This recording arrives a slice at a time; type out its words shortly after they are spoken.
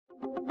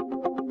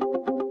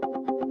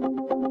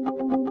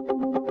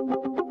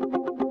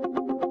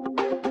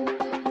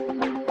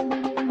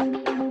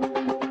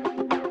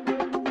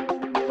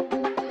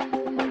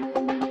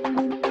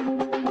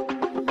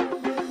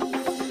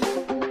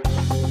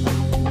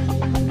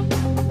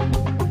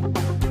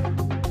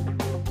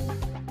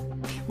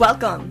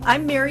Welcome.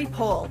 I'm Mary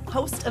Pohl,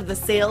 host of the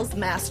Sales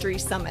Mastery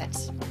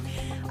Summit.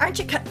 Aren't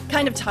you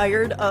kind of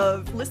tired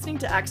of listening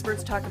to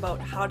experts talk about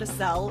how to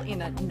sell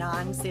in a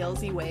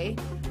non-salesy way?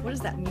 What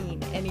does that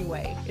mean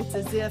anyway? It's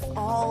as if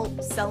all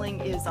selling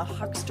is a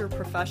huckster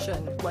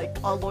profession, like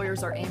all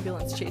lawyers are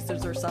ambulance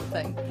chasers or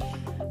something.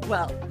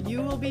 Well,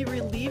 you will be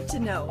relieved to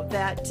know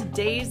that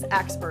today's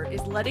expert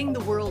is letting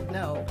the world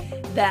know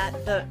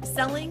that the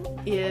selling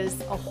is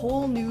a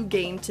whole new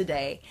game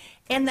today,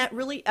 and that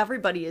really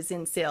everybody is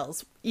in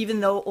sales, even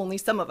though only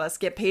some of us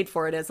get paid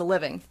for it as a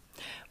living.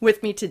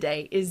 With me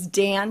today is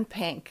Dan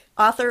Pank,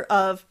 author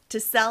of To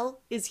Sell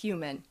is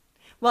Human.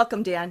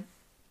 Welcome, Dan.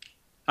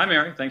 Hi,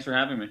 Mary. Thanks for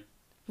having me.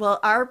 Well,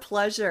 our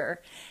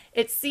pleasure.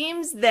 It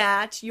seems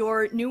that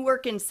your new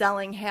work in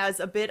selling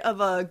has a bit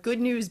of a good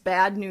news,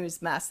 bad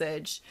news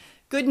message.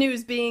 Good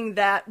news being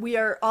that we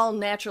are all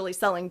naturally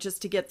selling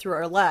just to get through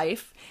our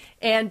life.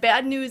 And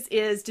bad news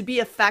is to be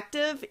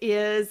effective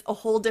is a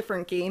whole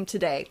different game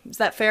today. Is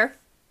that fair?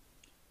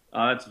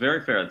 That's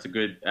very fair.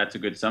 That's a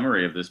good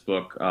summary of this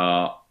book,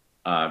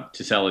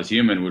 To Sell is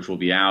Human, which will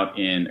be out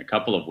in a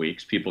couple of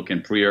weeks. People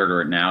can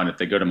pre-order it now, and if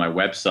they go to my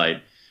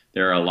website,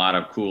 there are a lot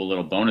of cool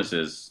little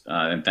bonuses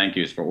and thank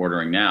yous for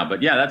ordering now.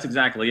 But yeah, that's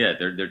exactly it.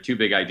 There are two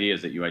big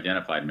ideas that you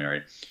identified,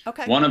 Mary.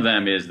 Okay. One of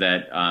them is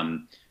that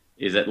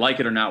like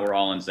it or not, we're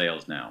all in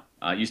sales now.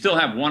 You still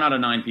have 1 out of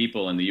 9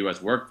 people in the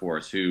U.S.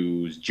 workforce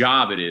whose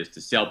job it is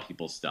to sell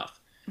people stuff,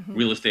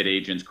 real estate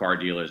agents, car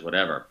dealers,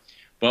 whatever.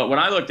 But what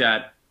I looked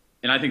at,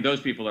 and I think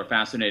those people are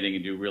fascinating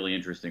and do really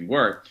interesting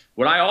work.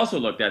 What I also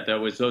looked at, though,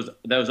 was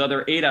those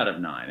other 8 out of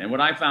 9. And what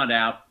I found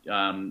out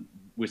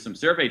with some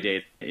survey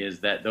data is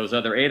that those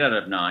other 8 out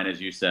of 9,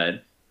 as you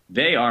said,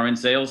 they are in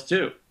sales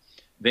too.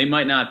 They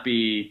might not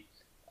be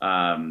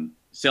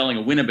selling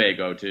a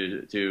Winnebago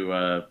to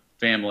a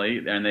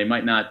family, and they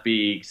might not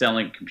be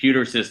selling a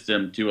computer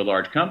system to a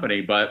large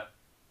company, but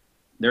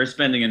they're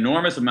spending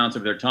enormous amounts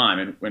of their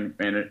time, and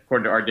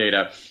according to our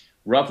data,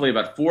 roughly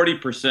about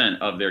 40%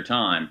 of their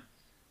time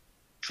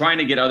trying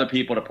to get other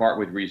people to part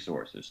with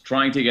resources,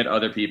 trying to get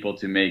other people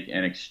to make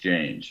an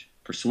exchange,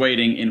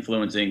 persuading,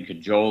 influencing,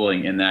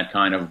 cajoling in that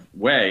kind of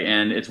way.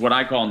 And it's what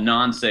I call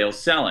non-sales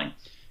selling.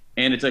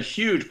 And it's a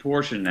huge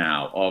portion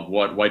now of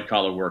what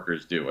white-collar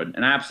workers do,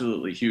 an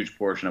absolutely huge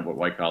portion of what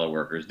white-collar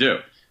workers do.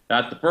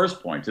 That's the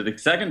first point. So the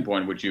second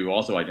point, which you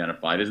also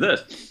identified, is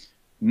this.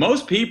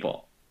 Most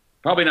people,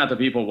 probably not the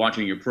people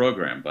watching your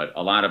program, but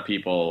a lot of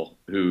people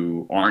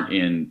who aren't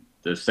in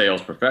the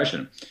sales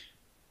profession,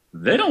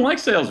 they don't like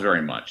sales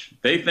very much.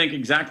 They think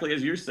exactly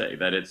as you say,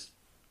 that it's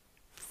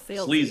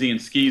salesy, sleazy and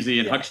skeezy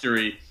and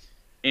huckstery.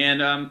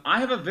 And I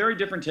have a very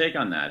different take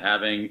on that,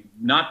 having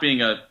not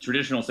being a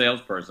traditional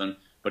salesperson,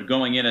 but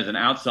going in as an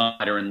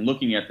outsider and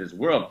looking at this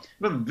world.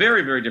 I have a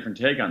very, very different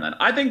take on that.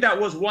 I think that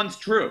was once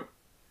true.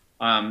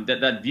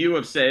 That view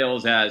of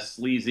sales as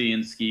sleazy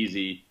and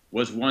skeezy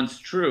was once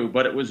true,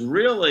 but it was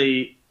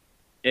really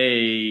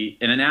an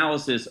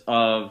analysis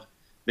of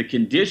the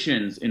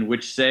conditions in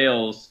which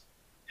sales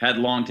had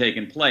long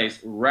taken place,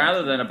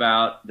 rather than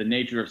about the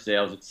nature of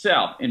sales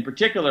itself. In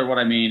particular, what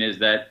I mean is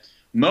that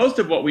most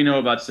of what we know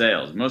about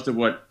sales,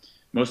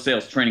 most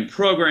sales training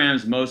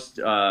programs, most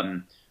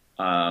of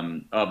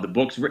the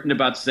books written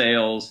about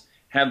sales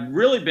have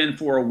really been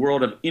for a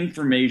world of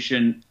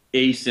information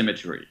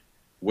asymmetry,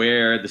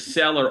 where the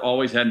seller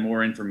always had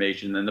more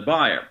information than the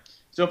buyer.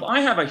 So if I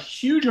have a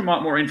huge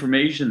amount more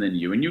information than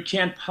you and you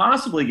can't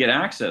possibly get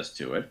access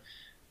to it,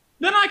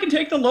 then I can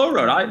take the low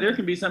road. There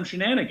can be some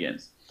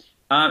shenanigans.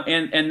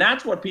 And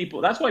that's why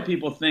people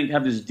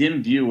have this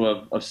dim view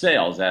of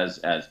sales as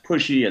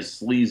pushy, as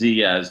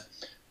sleazy, as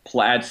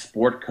plaid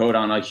sport coat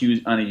on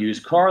a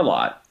used car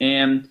lot.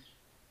 And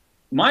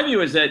my view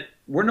is that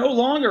we're no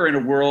longer in a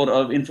world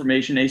of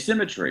information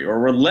asymmetry, or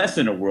we're less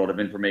in a world of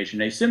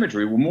information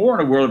asymmetry. We're more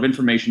in a world of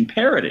information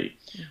parity,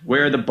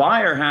 where the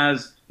buyer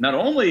has not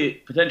only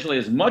potentially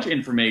as much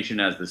information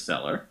as the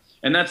seller,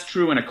 and that's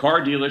true in a car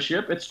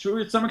dealership, it's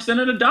true to some extent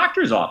in a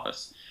doctor's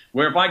office,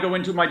 where if I go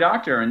into my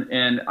doctor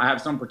and I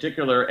have some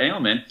particular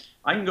ailment,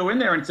 I can go in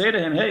there and say to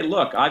him, hey,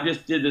 look, I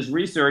just did this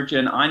research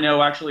and I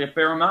know actually a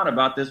fair amount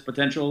about this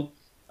potential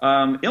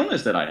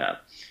illness that I have.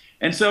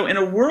 And so in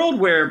a world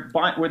where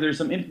there's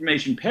some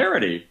information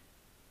parity,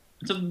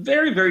 it's a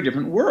very, very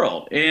different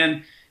world.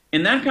 And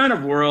in that kind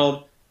of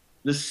world,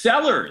 the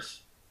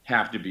sellers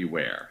have to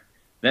beware.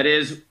 That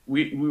is,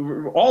 we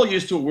were all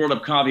used to a world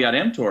of caveat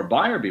emptor,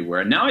 buyer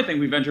beware. Now I think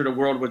we've entered a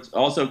world with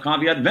also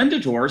caveat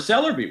venditor,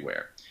 seller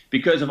beware.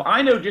 Because if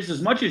I know just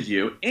as much as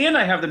you, and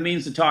I have the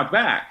means to talk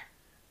back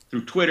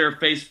through Twitter,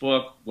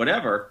 Facebook,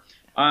 whatever,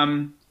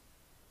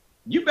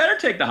 you better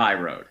take the high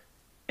road.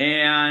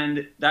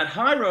 And that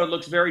high road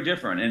looks very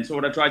different. And so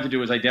what I've tried to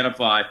do is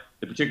identify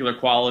the particular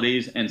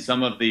qualities and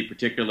some of the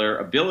particular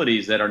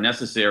abilities that are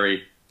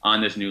necessary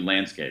on this new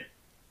landscape.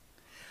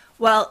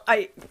 Well,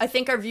 I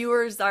think our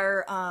viewers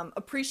are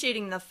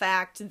appreciating the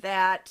fact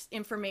that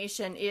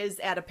information is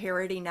at a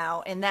parity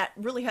now, and that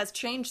really has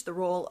changed the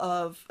role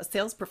of a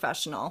sales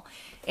professional.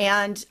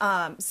 And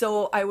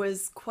so I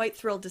was quite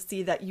thrilled to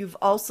see that you've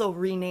also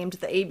renamed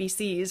the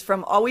ABCs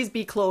from always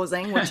be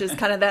closing, which is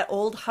kind of that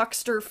old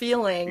huckster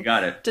feeling, You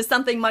got it. to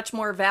something much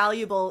more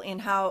valuable in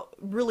how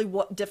really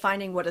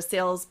defining what a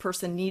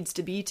salesperson needs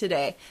to be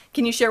today.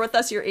 Can you share with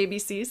us your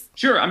ABCs?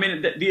 Sure. I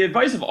mean, the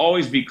advice of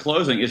always be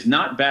closing is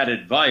not bad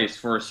advice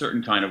for a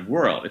certain kind of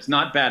world. It's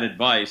not bad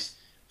advice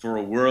for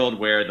a world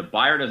where the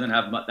buyer doesn't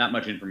have that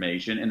much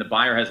information and the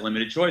buyer has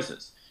limited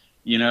choices.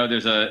 You know,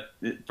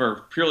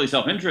 for purely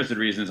self-interested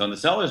reasons on the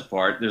seller's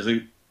part, there's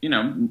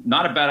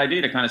not a bad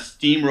idea to kind of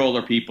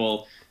steamroller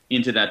people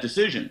into that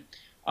decision.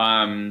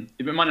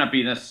 It might not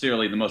be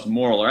necessarily the most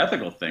moral or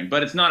ethical thing,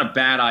 but it's not a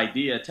bad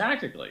idea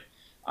tactically.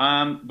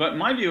 But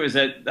my view is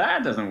that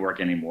doesn't work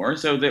anymore,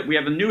 so that we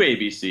have the new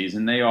ABCs,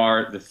 and they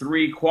are the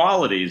three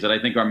qualities that I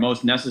think are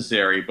most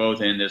necessary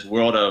both in this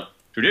world of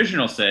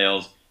traditional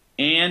sales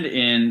and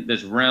in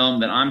this realm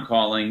that I'm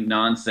calling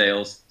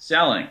non-sales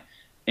selling.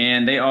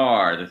 And they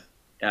are the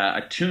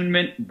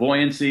attunement,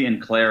 buoyancy,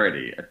 and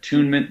clarity.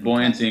 Attunement,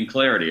 buoyancy, and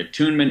clarity.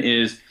 Attunement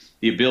is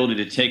the ability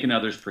to take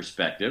another's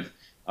perspective,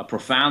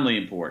 profoundly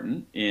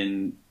important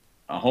in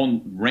a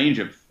whole range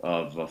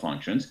of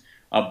functions.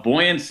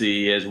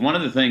 Buoyancy is one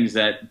of the things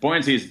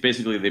buoyancy is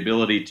basically the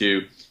ability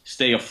to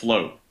stay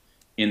afloat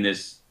in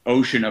this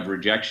ocean of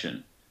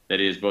rejection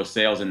that is both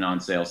sales and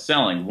non-sales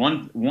selling.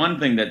 One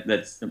thing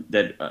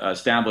that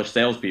established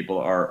salespeople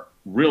are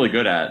really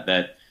good at,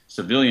 that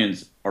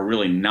civilians are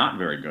really not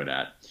very good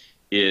at,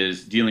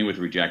 is dealing with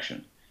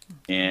rejection.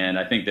 And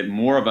I think that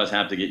more of us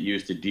have to get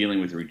used to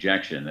dealing with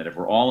rejection, that if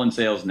we're all in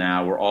sales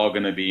now, we're all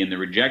going to be in the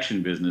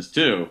rejection business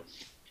too.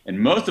 And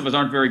most of us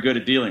aren't very good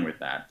at dealing with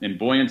that. And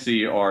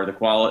buoyancy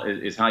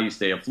is how you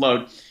stay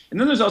afloat. And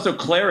then there's also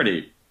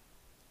clarity,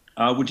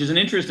 which is an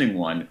interesting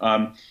one.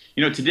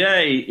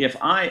 Today,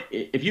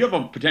 if you have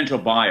a potential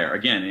buyer,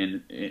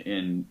 again,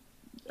 in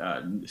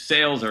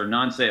sales or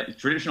non-sales,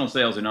 traditional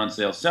sales or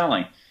non-sales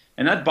selling,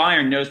 and that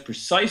buyer knows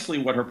precisely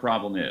what her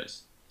problem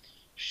is,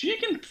 she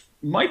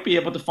might be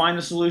able to find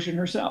the solution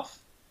herself.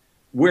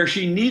 Where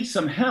she needs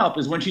some help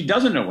is when she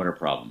doesn't know what her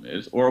problem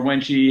is, or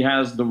when she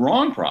has the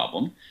wrong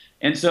problem.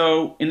 And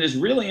so in this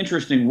really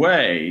interesting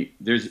way,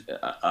 there's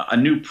a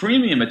new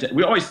premium.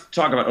 We always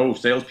talk about,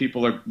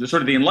 salespeople are,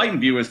 the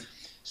enlightened view is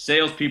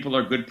salespeople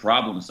are good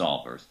problem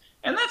solvers.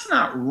 And that's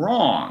not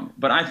wrong,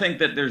 but I think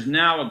that there's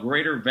now a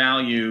greater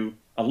value,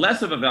 a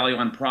less of a value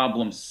on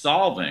problem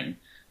solving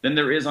than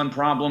there is on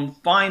problem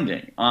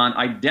finding, on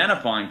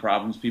identifying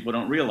problems people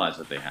don't realize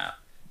that they have.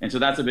 And so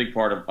that's a big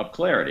part of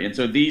clarity. And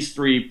so these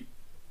three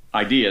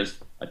ideas,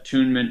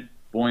 attunement,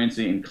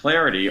 buoyancy, and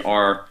clarity,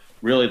 are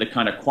really the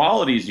kind of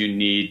qualities you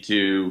need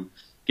to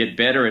get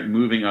better at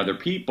moving other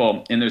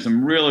people. And there's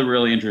some really,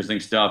 really interesting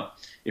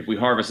stuff if we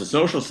harvest a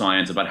social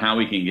science about how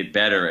we can get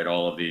better at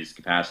all of these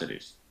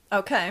capacities.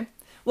 Okay.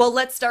 Well,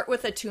 let's start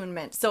with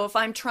attunement. So if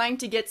I'm trying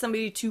to get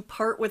somebody to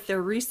part with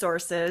their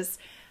resources,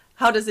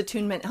 how does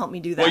attunement help me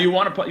do that? Well, you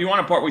want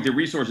to part with your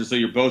resources so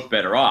you're both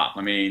better off.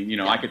 I mean,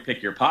 I could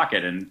pick your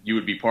pocket and you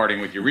would be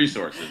parting with your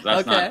resources.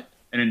 That's not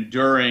an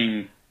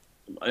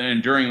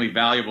enduringly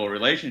valuable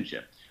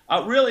relationship.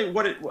 Really,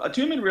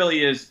 attunement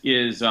really is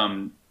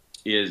the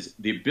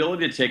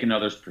ability to take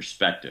another's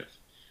perspective,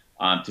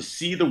 to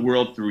see the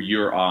world through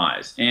your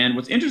eyes. And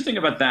what's interesting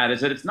about that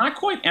is that it's not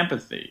quite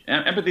empathy.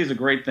 Empathy is a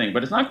great thing,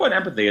 but it's not quite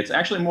empathy. It's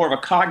actually more of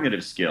a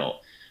cognitive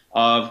skill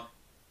of,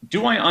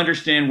 do I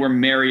understand where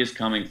Mary is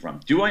coming from?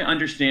 Do I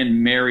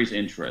understand Mary's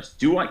interest?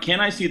 Can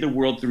I see the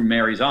world through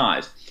Mary's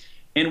eyes?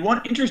 And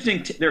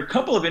there are a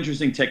couple of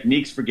interesting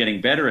techniques for getting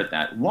better at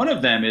that. One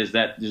of them is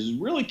that there's a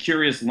really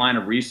curious line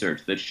of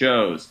research that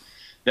shows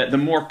that the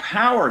more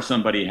power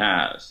somebody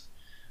has,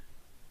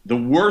 the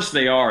worse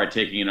they are at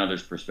taking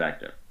another's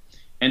perspective.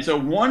 And so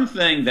one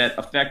thing that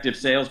effective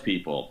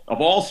salespeople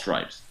of all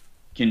stripes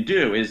can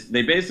do is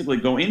they basically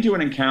go into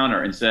an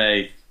encounter and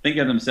think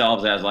of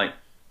themselves as like,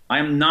 I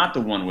am not the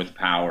one with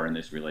power in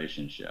this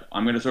relationship.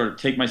 I'm going to sort of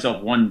take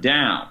myself one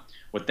down.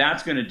 What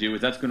that's going to do is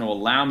that's going to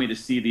allow me to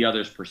see the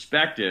other's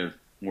perspective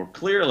more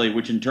clearly,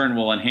 which in turn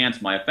will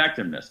enhance my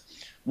effectiveness.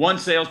 One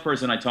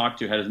salesperson I talked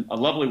to had a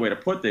lovely way to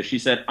put this. She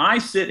said, I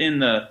sit in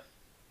the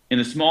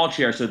small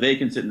chair so they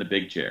can sit in the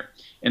big chair.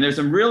 And there's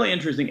some really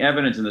interesting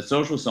evidence in the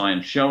social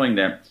science showing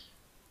that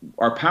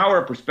our power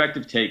of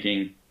perspective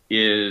taking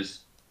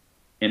is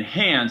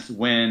enhanced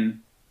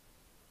when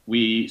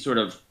we sort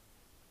of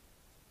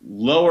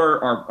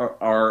lower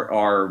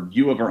our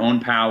view of our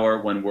own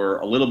power, when we're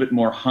a little bit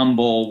more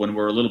humble, when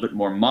we're a little bit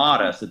more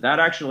modest,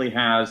 that actually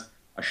has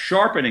a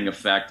sharpening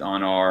effect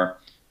on our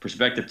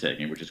perspective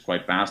taking, which is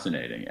quite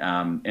fascinating.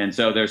 And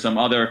so there's some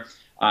other,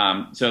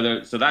 so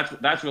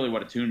that's really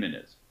what attunement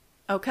is.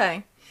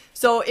 Okay.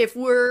 So if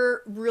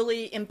we're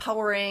really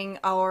empowering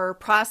our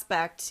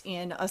prospect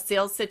in a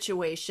sales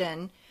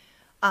situation,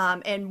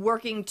 and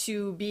working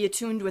to be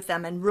attuned with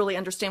them and really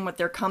understand what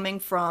they're coming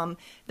from,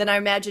 then I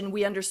imagine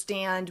we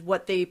understand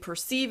what they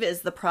perceive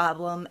as the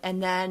problem,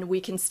 and then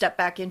we can step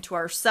back into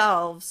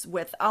ourselves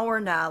with our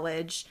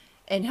knowledge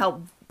and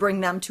help bring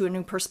them to a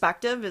new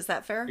perspective. Is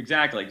that fair?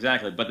 Exactly,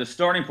 exactly. But the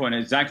starting point,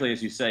 exactly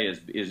as you say,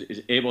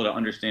 is able to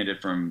understand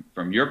it from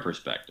your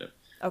perspective.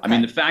 Okay. I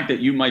mean, the fact that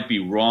you might be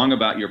wrong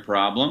about your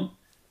problem,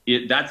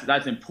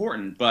 that's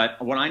important.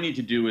 But what I need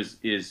to do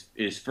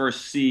is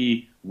first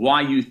see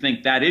why you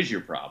think that is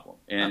your problem,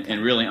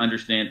 and really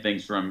understand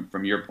things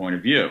from your point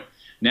of view.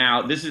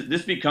 Now,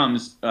 this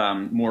becomes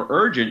more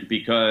urgent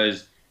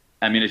because,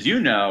 I mean, as you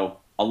know,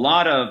 a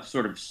lot of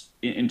sort of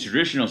in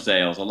traditional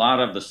sales, a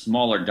lot of the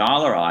smaller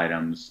dollar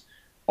items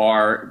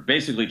are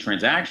basically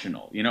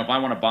transactional. You know, if I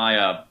want to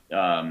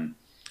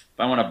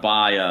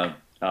buy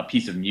a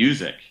piece of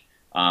music,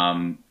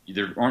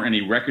 there aren't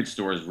any record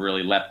stores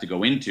really left to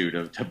go into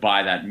to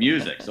buy that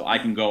music. So I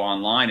can go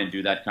online and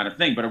do that kind of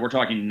thing. But if we're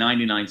talking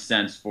 99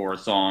 cents for a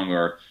song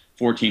or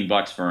 14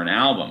 bucks for an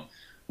album,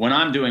 when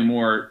I'm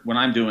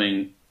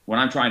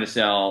trying to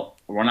sell,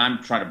 or when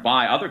I'm trying to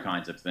buy other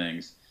kinds of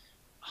things,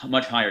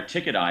 much higher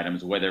ticket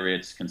items, whether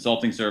it's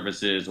consulting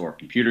services or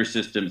computer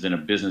systems in a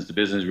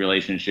business-to-business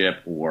relationship,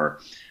 or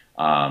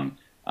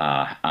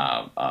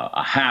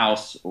a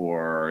house,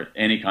 or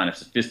any kind of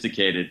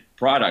sophisticated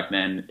product,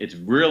 then it's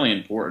really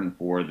important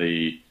for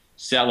the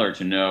seller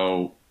to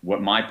know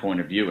what my point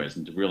of view is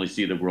and to really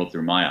see the world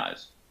through my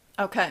eyes.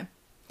 Okay.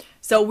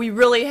 So we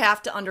really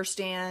have to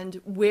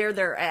understand where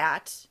they're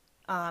at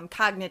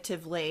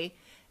cognitively,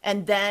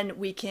 and then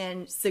we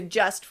can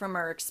suggest from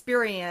our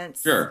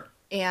experience. Sure.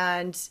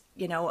 And,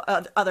 you know,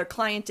 other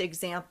client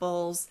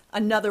examples,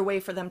 another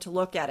way for them to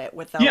look at it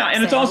without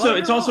and saying,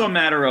 it's also a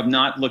matter of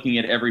not looking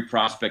at every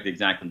prospect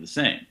exactly the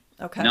same.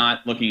 Okay.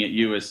 Not looking at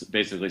you as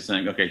basically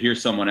saying, okay,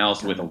 here's someone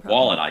else with a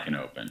wallet I can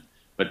open,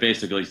 but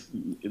basically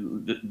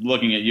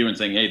looking at you and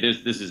saying, hey,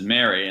 this is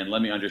Mary, and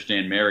let me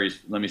understand Mary's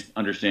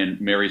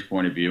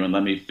point of view, and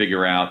let me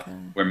figure out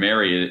where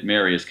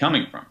Mary is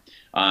coming from.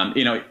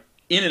 You know,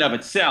 in and of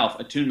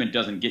itself, attunement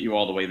doesn't get you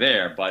all the way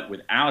there, but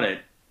without it,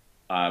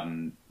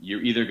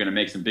 you're either going to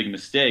make some big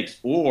mistakes,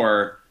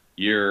 or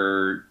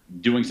you're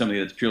doing something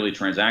that's purely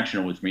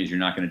transactional, which means you're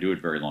not going to do it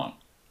very long.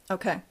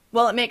 Okay.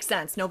 Well, it makes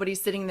sense.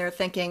 Nobody's sitting there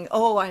thinking,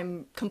 oh,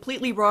 I'm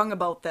completely wrong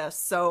about this.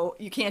 So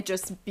you can't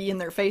just be in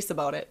their face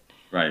about it.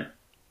 Right.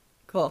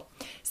 Cool.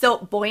 So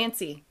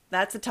buoyancy,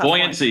 that's a tough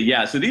Buoyancy, one.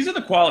 yeah. So these are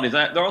the qualities.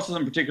 There are also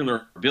some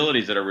particular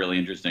abilities that are really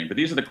interesting, but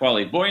these are the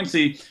qualities.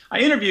 Buoyancy, I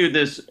interviewed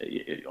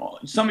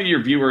some of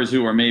your viewers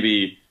who are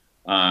maybe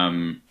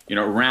you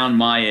know, around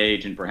my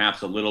age and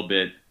perhaps a little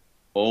bit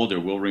older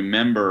will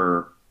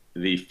remember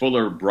the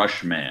Fuller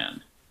Brush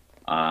Man.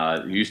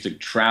 Who used to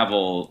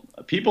travel.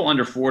 People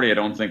under 40, I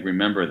don't think,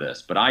 remember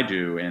this, but I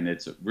do, and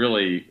it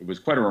was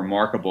quite a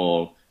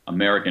remarkable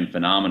American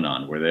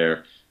phenomenon where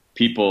there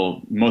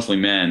people, mostly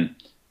men,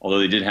 although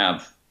they did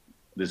have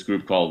this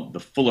group called the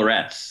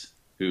Fullerettes,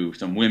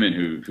 some women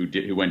who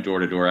went door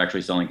to door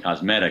actually selling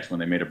cosmetics when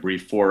they made a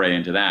brief foray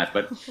into that.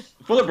 But the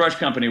Fuller Brush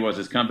Company was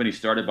this company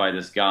started by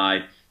this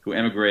guy who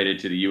emigrated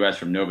to the U.S.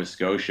 from Nova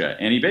Scotia,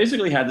 and he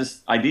basically had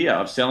this idea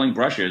of selling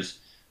brushes,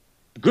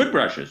 good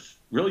brushes,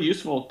 really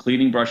useful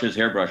cleaning brushes,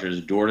 hair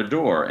brushes, door to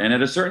door. And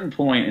at a certain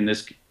point in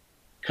this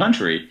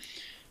country,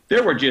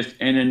 there were just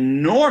an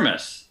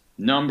enormous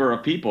number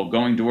of people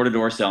going door to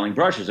door selling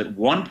brushes. At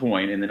one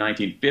point in the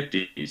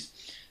 1950s,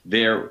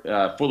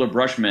 Fuller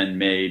Brushmen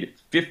made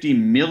 50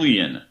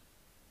 million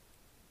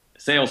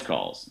sales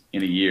calls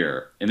in a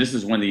year. And this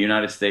is when the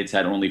United States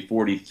had only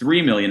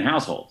 43 million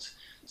households.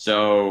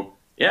 So,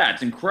 yeah,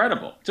 it's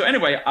incredible. So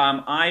anyway,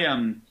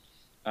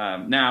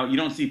 now, you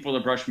don't see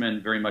Fuller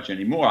Brushmen very much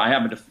anymore. I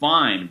happened to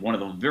find one of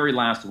the very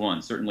last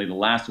ones, certainly the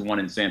last one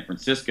in San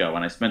Francisco,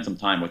 and I spent some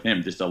time with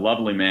him. Just a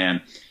lovely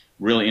man,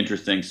 really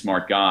interesting,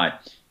 smart guy.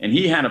 And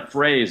he had a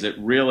phrase that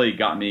really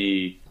got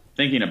me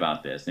thinking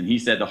about this. And he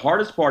said, the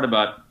hardest part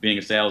about being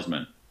a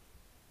salesman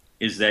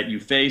is that you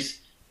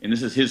face, and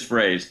this is his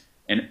phrase,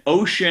 an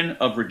ocean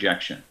of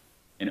rejection.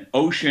 An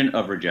ocean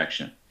of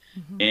rejection.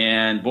 Mm-hmm.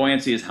 And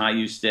buoyancy is how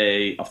you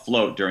stay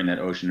afloat during that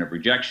ocean of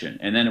rejection.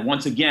 And then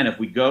once again, if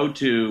we go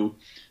to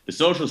the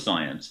social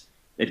science,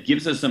 it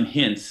gives us some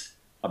hints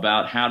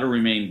about how to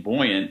remain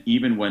buoyant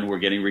even when we're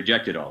getting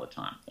rejected all the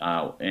time.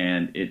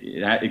 And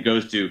it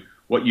goes to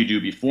what you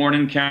do before an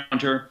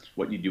encounter,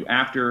 what you do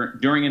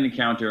during an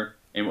encounter,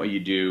 and what you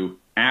do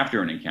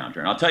after an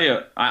encounter. And I'll tell you,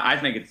 I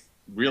think it's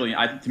really,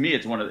 to me,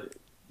 it's one of the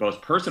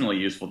most personally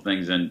useful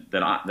things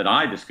that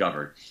I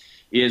discovered,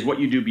 is what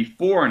you do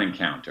before an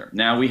encounter.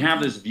 Now, we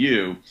have this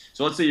view.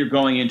 So let's say you're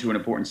going into an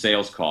important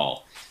sales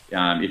call,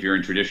 if you're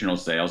in traditional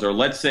sales, or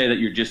let's say that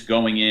you're just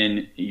going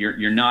in,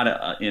 you're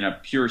not in a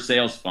pure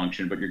sales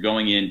function, but you're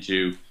going in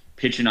to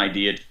pitch an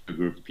idea to a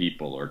group of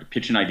people, or to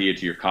pitch an idea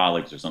to your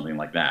colleagues, or something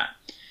like that.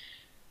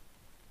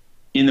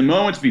 In the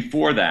moments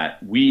before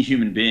that, we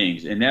human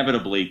beings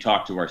inevitably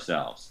talk to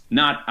ourselves.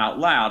 Not out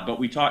loud, but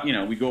we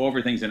go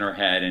over things in our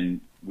head, and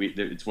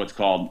it's what's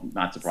called,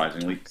 not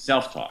surprisingly,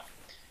 self-talk.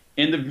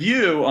 And the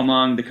view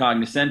among the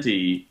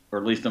cognoscenti, or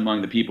at least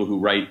among the people who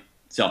write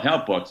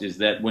self-help books, is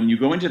that when you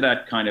go into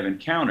that kind of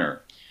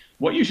encounter,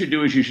 what you should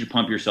do is you should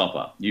pump yourself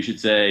up. You should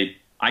say,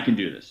 I can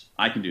do this.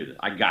 I can do this.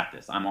 I got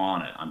this. I'm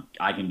on it.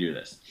 I can do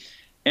this.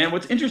 And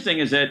what's interesting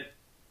is that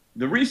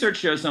the research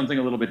shows something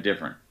a little bit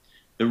different.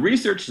 The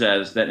research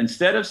says that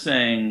instead of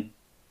saying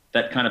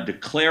that kind of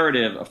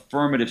declarative,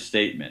 affirmative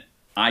statement,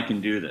 I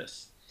can do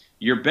this,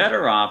 you're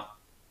better off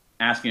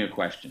asking a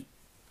question.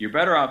 You're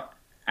better off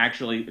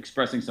actually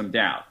expressing some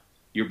doubt.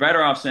 You're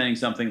better off saying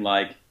something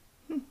like,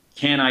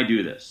 can I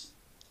do this?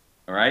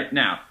 All right?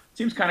 Now, it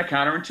seems kind of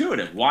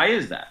counterintuitive. Why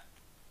is that?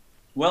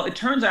 Well, it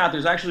turns out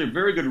there's actually a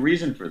very good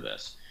reason for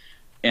this.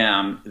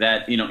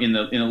 That, you know, in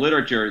the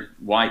literature,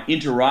 why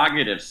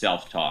interrogative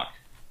self-talk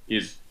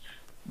is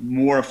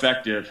more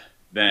effective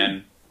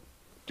than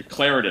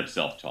declarative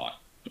self-talk.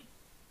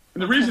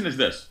 And the reason is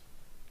this.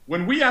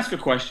 When we ask a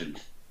question,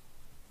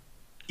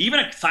 even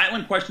a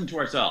silent question to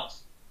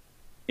ourselves,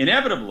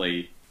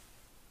 inevitably,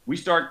 we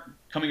start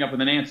coming up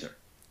with an answer.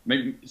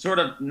 Maybe sort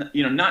of,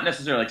 you know, not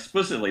necessarily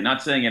explicitly,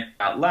 not saying it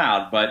out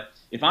loud, but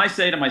if I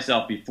say to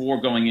myself before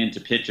going in to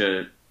pitch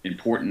an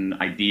important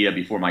idea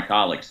before my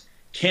colleagues,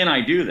 can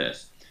I do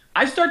this?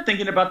 I start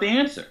thinking about the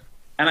answer.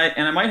 And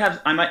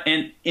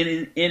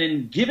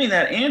in giving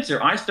that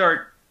answer, I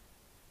start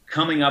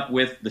coming up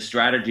with the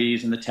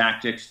strategies and the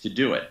tactics to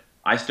do it.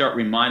 I start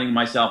reminding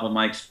myself of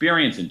my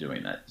experience in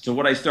doing that. So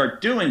what I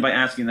start doing by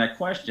asking that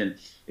question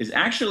is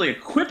actually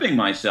equipping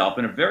myself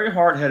in a very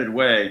hard-headed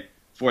way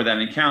for that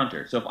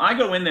encounter. So if I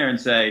go in there and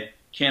say,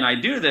 can I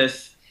do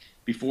this,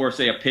 before,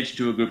 say, a pitch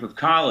to a group of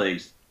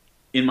colleagues,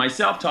 in my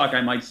self-talk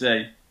I might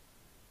say,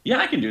 yeah,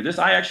 I can do this.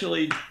 I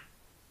actually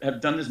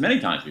have done this many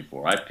times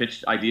before. I've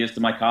pitched ideas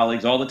to my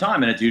colleagues all the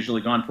time, and it's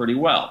usually gone pretty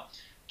well.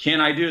 Can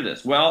I do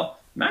this? Well,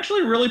 I'm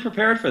actually really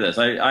prepared for this.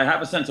 I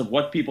have a sense of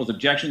what people's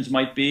objections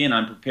might be, and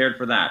I'm prepared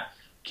for that.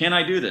 Can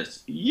I do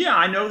this? Yeah,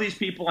 I know these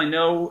people. I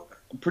know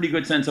a pretty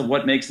good sense of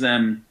what makes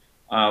them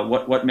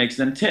what makes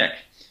them tick.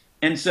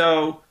 And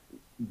so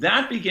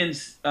that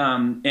begins,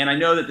 and I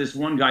know that this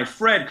one guy,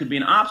 Fred, could be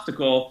an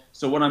obstacle.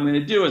 So what I'm going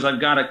to do is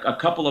I've got a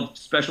couple of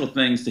special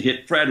things to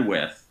hit Fred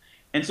with.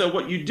 And so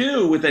what you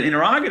do with that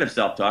interrogative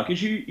self-talk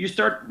is you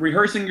start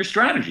rehearsing your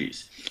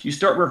strategies. You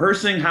start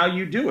rehearsing how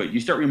you do it. You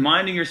start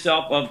reminding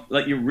yourself of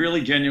that you're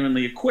really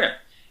genuinely equipped.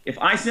 If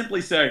I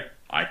simply say,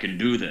 I can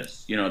do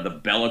this, you know, the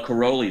Bella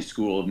Caroli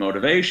school of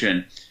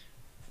motivation,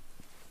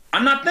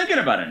 I'm not thinking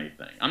about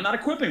anything. I'm not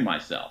equipping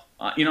myself.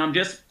 You know, I'm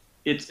just,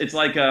 it's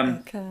like,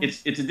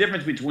 it's a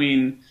difference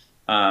between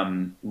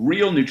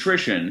real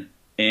nutrition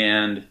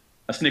and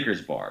a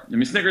Snickers bar. I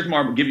mean, Snickers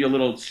bar will give you a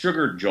little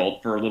sugar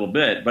jolt for a little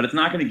bit, but it's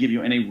not going to give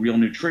you any real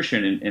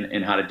nutrition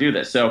in how to do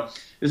this. So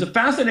there's a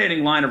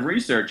fascinating line of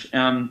research.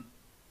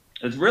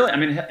 It's really, I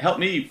mean, helped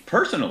me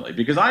personally,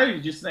 because I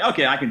just think,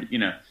 okay, I can, you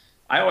know,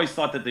 I always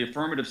thought that the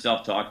affirmative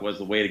self-talk was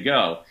the way to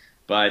go,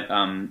 but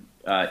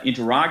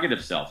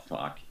interrogative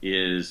self-talk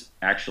is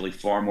actually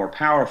far more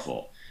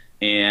powerful.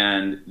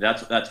 And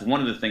that's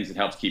one of the things that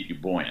helps keep you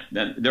buoyant.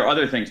 Then there are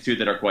other things too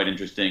that are quite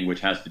interesting,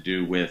 which has to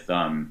do with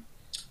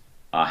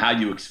how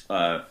you,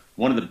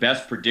 one of the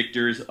best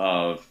predictors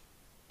of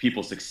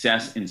people's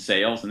success in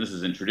sales, and this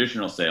is in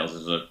traditional sales,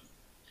 is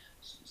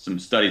some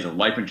studies of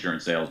life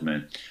insurance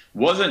salesmen,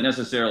 wasn't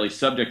necessarily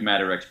subject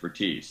matter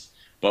expertise,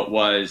 but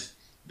was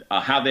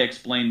how they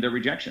explained their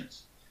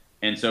rejections.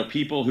 And so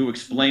people who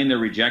explain their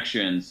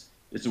rejections,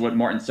 this is what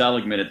Martin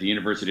Seligman at the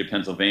University of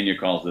Pennsylvania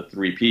calls the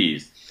 3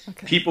 Ps.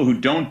 Okay. People who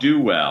don't do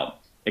well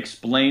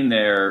explain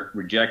their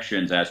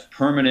rejections as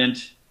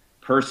permanent,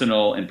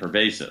 personal, and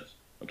pervasive.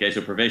 Okay,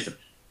 so pervasive.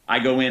 I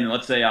go in and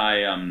let's say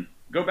I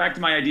go back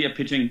to my idea of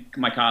pitching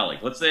my colleague.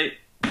 Let's say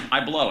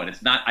I blow it.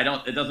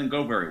 It doesn't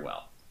go very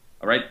well.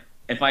 All right.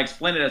 If I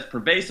explain it as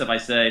pervasive, I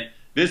say,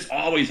 this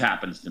always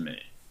happens to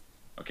me.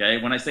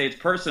 Okay. When I say it's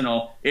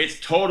personal, it's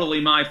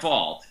totally my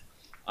fault.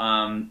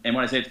 And when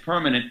I say it's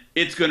permanent,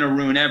 it's going to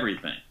ruin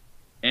everything.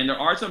 And there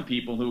are some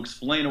people who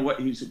explain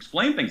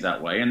things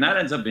that way, and that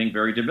ends up being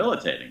very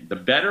debilitating. The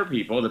better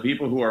people, the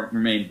people who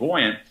remain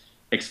buoyant,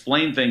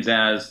 explain things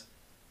as,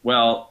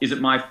 well, is it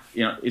my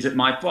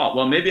fault?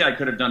 Well, maybe I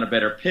could have done a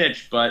better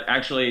pitch, but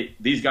actually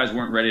these guys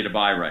weren't ready to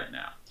buy right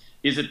now.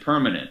 Is it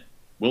permanent?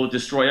 Will it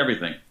destroy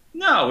everything?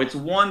 No, it's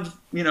one,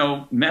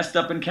 messed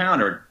up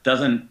encounter. It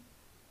doesn't,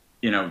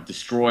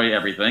 destroy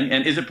everything.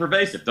 And is it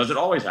pervasive? Does it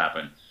always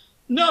happen?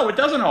 No, it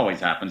doesn't always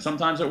happen.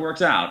 Sometimes it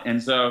works out.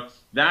 And so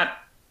that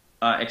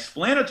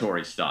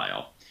explanatory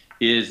style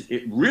is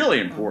really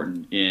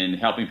important in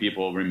helping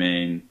people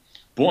remain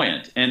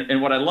buoyant.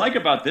 And what I like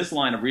about this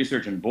line of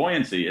research in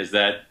buoyancy is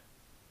that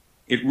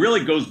it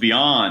really goes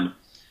beyond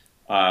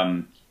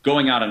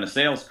going out on a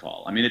sales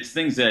call. I mean, it's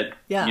things that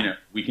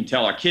we can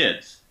tell our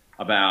kids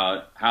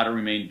about how to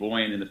remain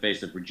buoyant in the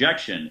face of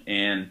rejection.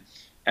 And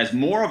as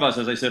more of us,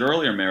 as I said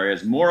earlier, Mary,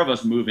 as more of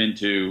us move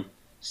into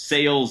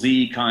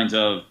salesy kinds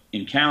of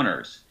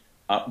encounters,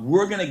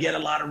 we're going to get a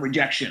lot of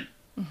rejection.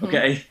 Mm-hmm.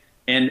 Okay.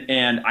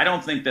 And I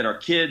don't think that our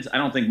kids, I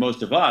don't think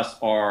most of us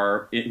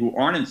who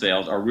aren't in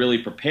sales are really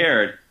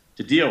prepared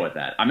to deal with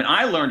that. I mean,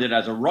 I learned it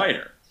as a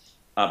writer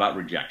about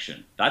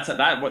rejection. That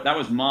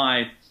was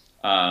my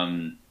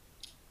that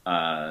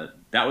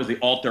was the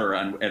altar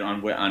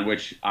on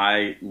which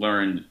I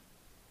learned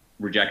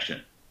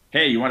rejection.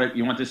 Hey, you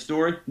want this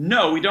story?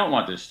 No, we don't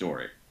want this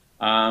story.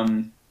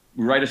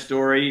 We write a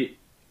story,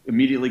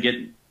 immediately get,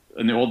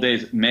 in the old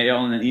days,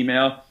 mail and an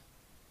email.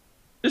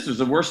 This is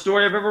the worst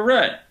story I've ever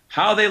read.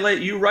 How they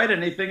let you write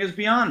anything is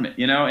beyond me,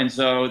 you know? And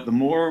so the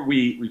more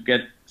we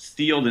get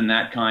steeled in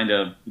that kind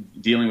of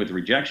dealing with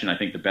rejection, I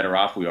think the better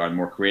off we are, the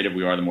more creative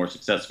we are, the more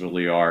successful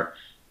we are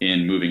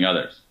in moving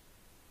others.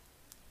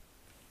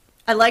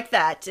 I like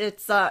that.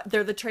 It's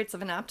they're the traits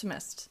of an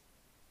optimist.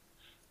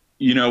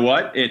 You know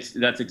what?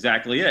 That's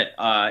exactly it.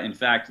 In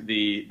fact,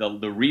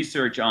 the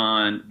research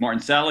on Martin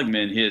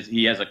Seligman,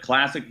 he has a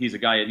classic. He's a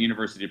guy at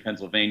University of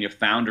Pennsylvania,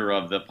 founder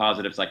of the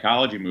positive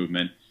psychology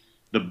movement.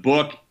 The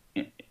book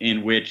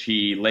in which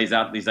he lays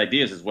out these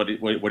ideas is what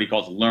he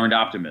calls learned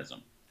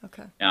optimism.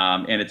 Okay.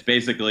 And it's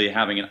basically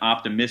having an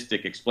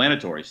optimistic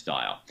explanatory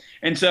style.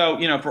 And so,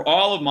 you know, for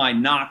all of my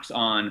knocks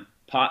on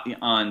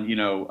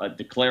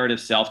declarative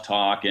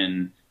self-talk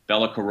and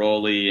Bella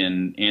Caroli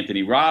and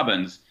Anthony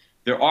Robbins,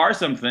 there are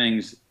some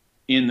things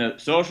in the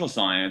social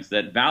science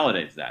that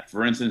validates that.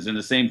 For instance, in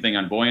the same thing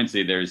on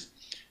buoyancy, there's,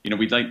 you know,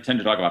 we tend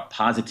to talk about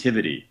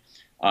positivity.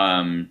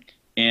 And,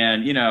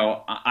 you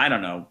know, I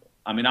don't know.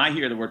 I mean, I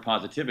hear the word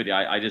positivity,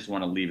 I just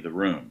want to leave the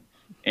room.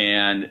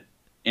 And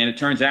it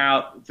turns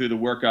out through the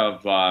work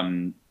of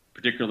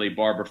particularly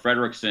Barbara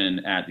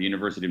Fredrickson at the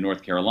University of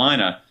North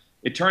Carolina,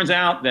 it turns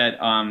out that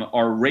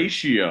our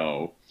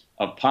ratio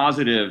of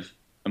positive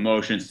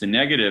emotions to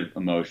negative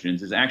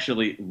emotions is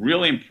actually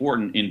really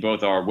important in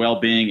both our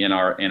well-being and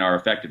our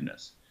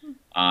effectiveness.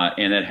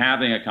 And that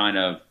having a kind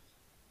of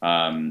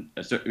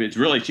it's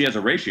really, she has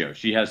a ratio.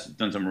 She has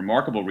done some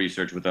remarkable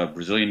research with a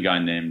Brazilian guy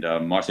named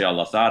Marcial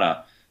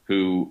Lassada,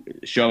 who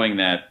showing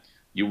that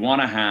you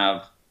want to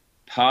have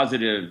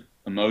positive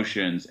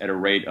emotions at a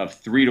rate of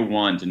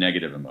 3-to-1 to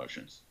negative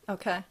emotions.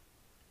 Okay.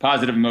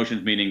 Positive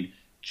emotions meaning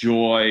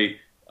joy,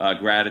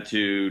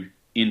 gratitude,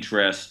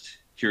 interest,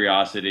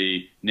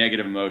 curiosity.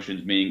 Negative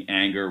emotions meaning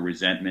anger,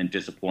 resentment,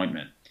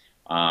 disappointment.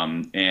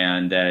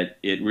 And that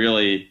it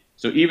really,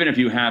 so even if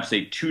you have,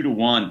 say,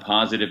 2-to-1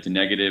 positive to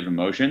negative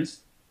emotions,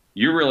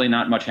 you're really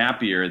not much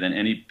happier than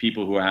any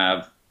people who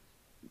have,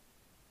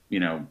 you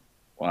know,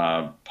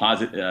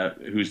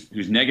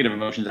 whose negative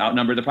emotions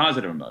outnumber the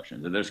positive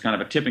emotions. There's kind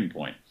of a tipping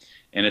point,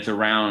 and it's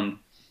around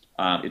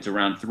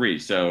 3.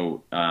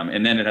 So,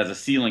 and then it has a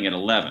ceiling at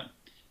 11.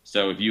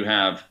 So if you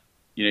have,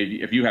 you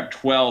know, if you have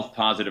 12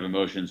 positive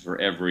emotions for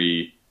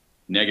every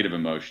negative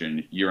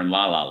emotion, you're in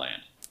la la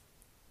land.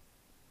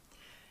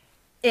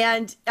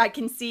 And I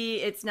can see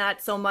it's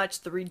not so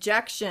much the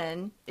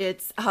rejection,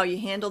 it's how you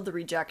handled the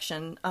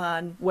rejection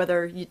on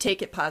whether you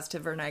take it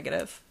positive or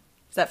negative.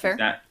 Is that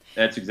fair?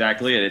 That's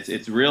exactly it.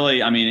 It's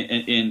really, I mean,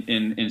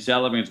 in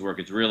Seligman's work,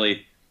 it's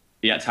really,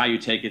 yeah, it's how you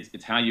take it,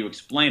 it's how you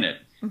explain it.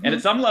 Mm-hmm. And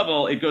at some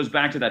level, it goes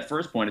back to that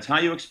first point. It's how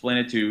you explain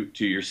it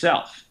to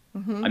yourself.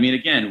 Mm-hmm. I mean,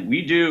 again,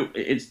 we do,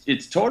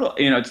 it's total,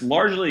 you know, it's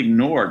largely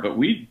ignored, but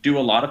we do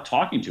a lot of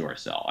talking to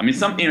ourselves. I mean,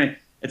 you know,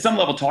 at some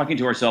level, talking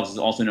to ourselves is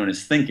also known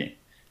as thinking.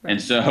 Right.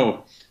 And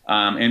so,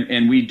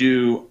 and we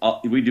do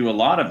a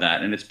lot of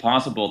that, and it's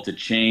possible to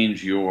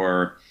change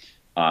the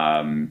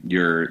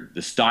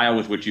style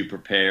with which you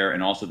prepare,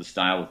 and also the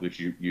style with which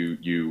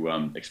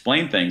you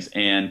explain things,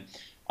 and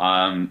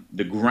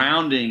the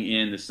grounding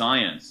in the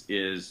science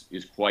is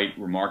quite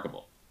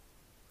remarkable.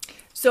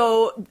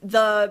 So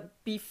the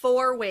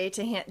before way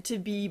to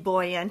be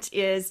buoyant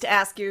is to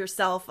ask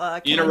yourself,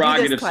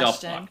 interrogative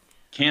self-talk.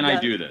 Can I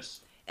do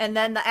this? And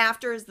then the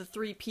after is the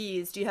 3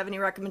 Ps. Do you have any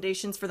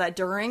recommendations for that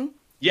during?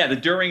 Yeah, the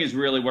during is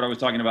really what I was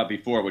talking about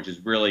before, which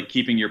is really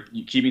keeping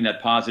that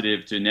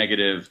positive to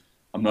negative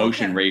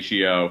emotion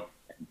ratio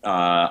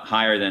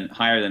higher than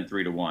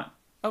 3-to-1.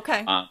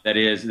 Okay.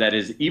 That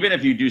is even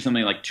if you do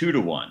something like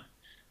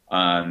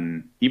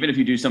 2-to-1, even if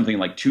you do something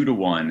like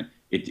 2-to-1,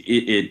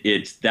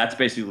 that's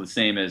basically the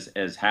same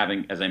as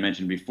having, as I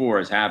mentioned before,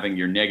 as having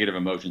your negative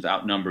emotions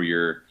outnumber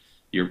your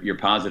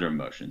positive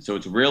emotions. So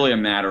it's really a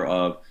matter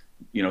of,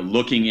 you know,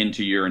 looking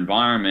into your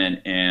environment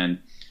and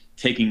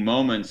taking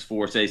moments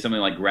for, say, something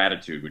like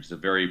gratitude, which is a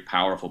very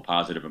powerful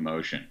positive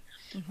emotion.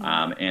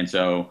 Mm-hmm. And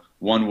so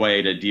one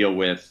way to deal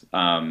with,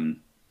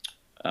 one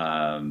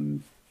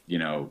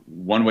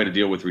way to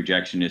deal with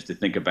rejection is to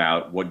think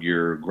about what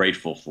you're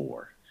grateful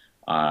for,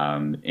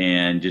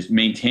 and just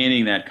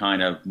maintaining that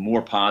kind of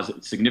more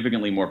positive,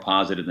 significantly more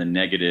positive than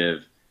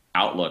negative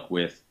outlook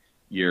with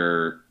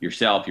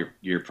yourself,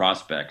 your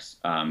prospects,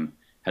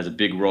 has a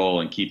big role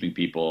in keeping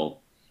people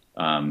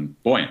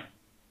buoyant.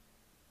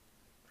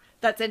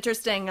 That's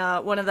interesting.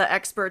 One of the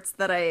experts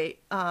that I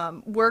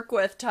work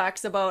with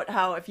talks about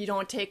how if you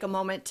don't take a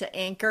moment to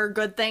anchor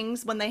good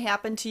things when they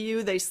happen to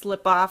you, they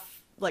slip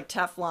off like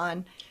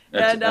Teflon.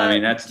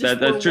 That's true.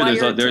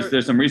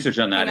 There's some research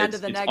on that.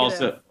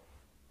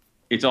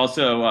 It's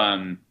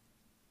also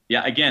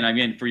yeah.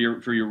 Again, for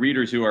your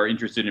readers who are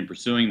interested in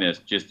pursuing this,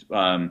 just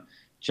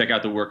check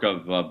out the work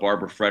of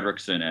Barbara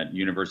Fredrickson at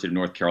University of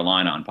North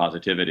Carolina on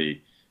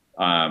positivity.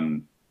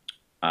 And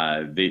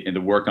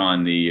the work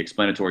on the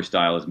explanatory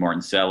style is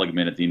Martin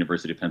Seligman at the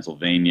University of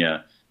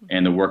Pennsylvania,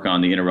 and the work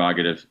on the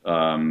interrogative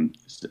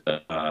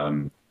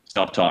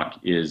self-talk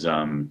is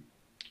one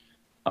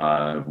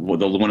of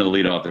the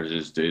lead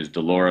authors is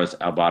Dolores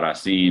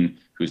Albarracin,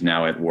 who's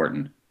now at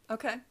Wharton.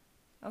 Okay.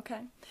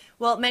 Okay.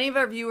 Well, many of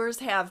our viewers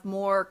have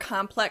more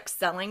complex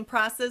selling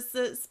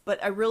processes,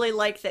 but I really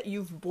like that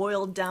you've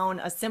boiled down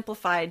a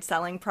simplified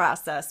selling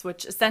process,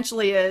 which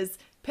essentially is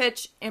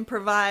pitch,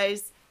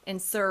 improvise, and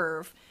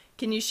serve.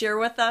 Can you share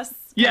with us?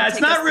 Yeah,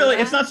 it's not really,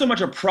 it's not so much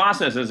a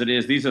process as it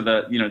is. These are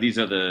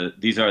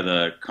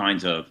the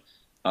kinds of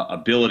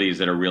abilities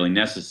that are really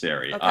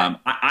necessary. Okay.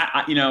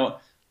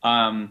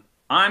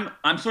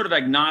 I'm sort of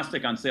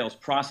agnostic on sales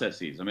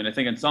processes. I mean, I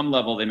think on some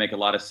level they make a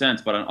lot of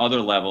sense, but on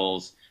other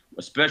levels,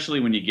 especially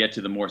when you get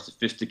to the more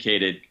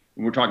sophisticated,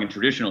 we're talking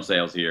traditional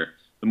sales here,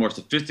 the more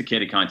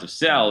sophisticated kinds of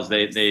sales,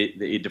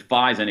 it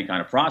defies any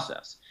kind of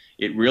process.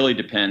 It really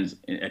depends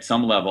at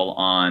some level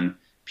on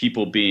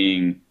people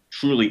being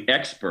truly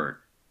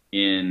expert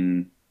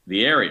in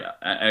the area.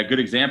 A good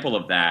example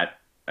of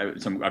that, a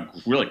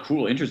really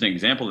cool, interesting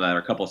example of that are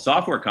a couple of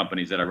software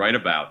companies that I write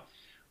about.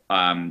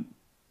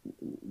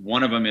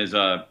 One of them is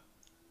a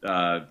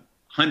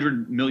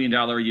 $100 million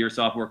a year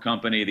software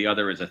company. The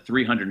other is a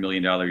 $300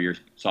 million a year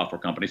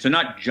software company. So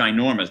not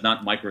ginormous,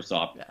 not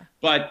Microsoft, yeah,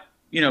 but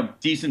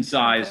decent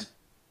sized,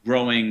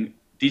 okay,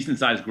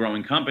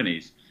 growing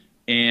companies.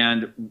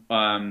 And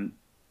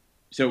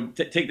so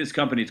take this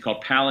company. It's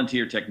called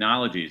Palantir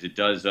Technologies. It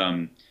does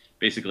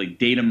basically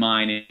data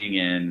mining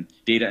and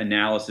data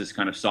analysis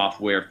kind of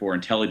software for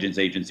intelligence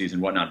agencies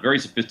and whatnot. Very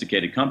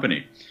sophisticated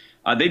company.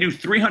 They do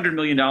 $300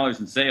 million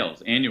in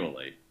sales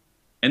annually,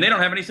 and they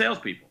don't have any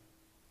salespeople.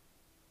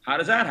 How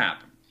does that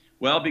happen?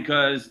 Well,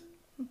 because,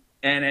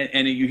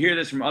 and you hear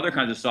this from other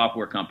kinds of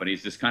software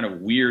companies, this kind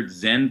of weird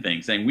Zen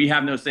thing, saying we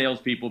have no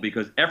salespeople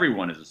because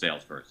everyone is a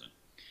salesperson.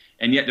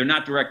 And yet they're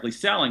not directly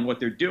selling. What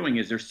they're doing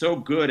is they're so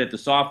good at the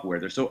software,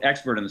 they're so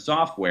expert in the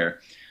software,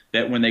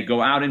 that when they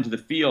go out into the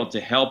field to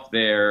help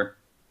their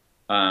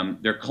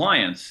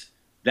clients,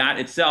 that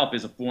itself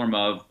is a form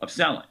of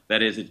selling.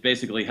 That is, it's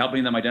basically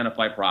helping them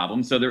identify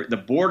problems. So the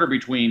border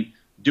between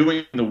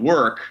doing the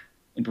work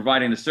and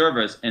providing the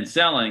service and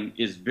selling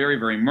is very,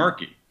 very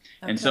murky.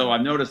 Okay. And so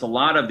I've noticed a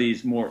lot of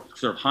these more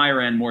sort of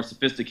higher end, more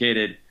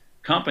sophisticated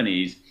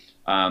companies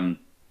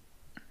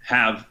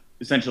have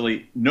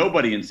essentially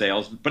nobody in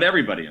sales, but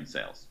everybody in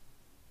sales.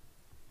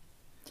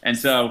 And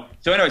so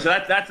anyway, so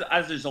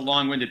that's just a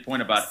long-winded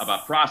point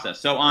about process.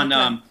 So on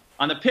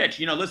the pitch,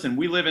 listen,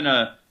 we live in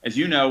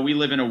we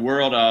live in a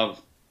world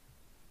of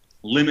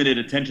limited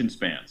attention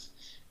spans.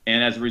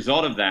 And as a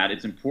result of that,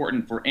 it's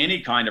important for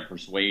any kind of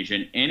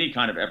persuasion, any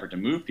kind of effort to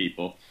move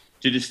people,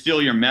 to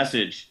distill your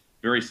message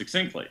very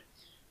succinctly.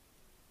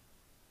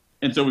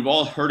 And so we've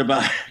all heard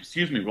about,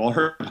 we've all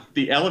heard about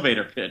the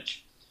elevator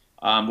pitch.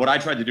 What I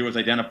tried to do was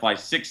identify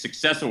 6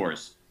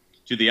 successors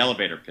to the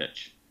elevator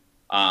pitch.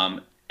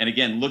 And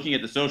again, looking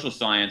at the social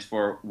science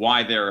for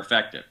why they're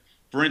effective.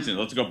 For instance,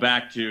 let's go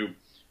back to,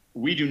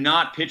 we do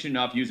not pitch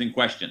enough using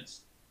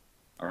questions.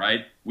 All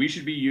right? We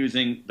should be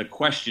using the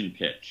question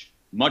pitch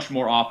much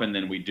more often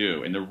than we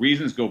do. And the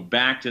reasons go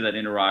back to that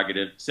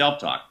interrogative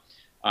self-talk.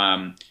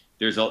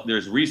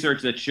 There's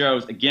research that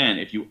shows, again,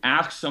 if you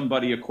ask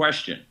somebody a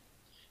question,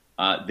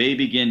 they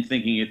begin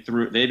thinking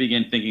through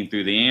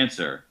the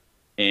answer.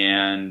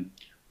 And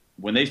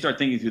when they start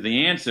thinking through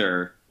the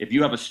answer, if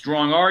you have a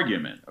strong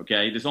argument,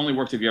 okay, this only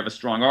works if you have a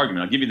strong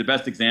argument. I'll give you the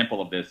best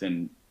example of this,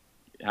 and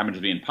it happened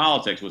to be in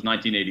politics, was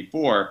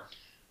 1984.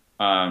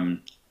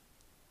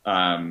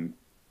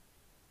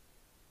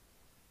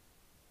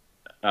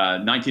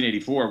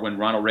 1984, when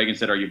Ronald Reagan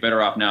said, "Are you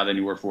better off now than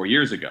you were 4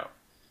 years ago?"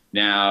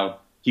 Now,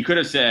 he could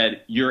have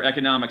said, "Your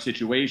economic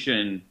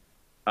situation,"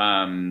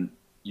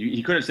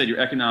 he could have said, "Your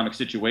economic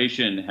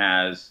situation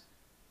has,"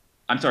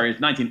 I'm sorry,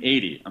 it's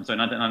 1980. I'm sorry,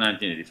 not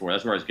 1984.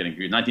 That's where I was getting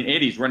confused.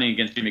 1980, he's running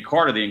against Jimmy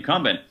Carter, the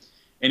incumbent.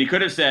 And he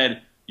could have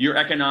said, "Your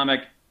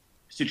economic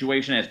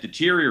situation has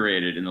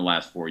deteriorated in the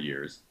last 4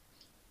 years."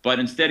 But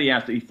instead,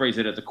 he phrased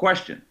it as a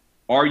question.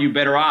 Are you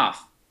better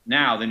off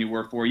now than you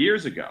were 4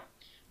 years ago?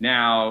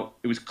 Now,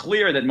 it was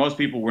clear that most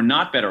people were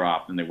not better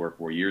off than they were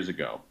 4 years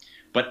ago.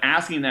 But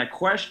asking that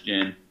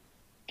question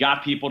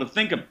got people to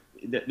think of,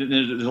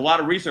 there's a lot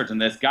of research on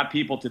this, got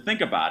people to think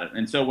about it.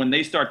 And so when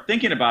they start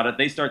thinking about it,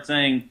 they start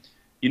saying,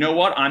 you know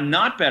what, I'm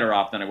not better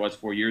off than I was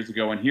 4 years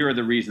ago, and here are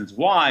the reasons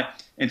why.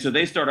 And so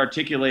they start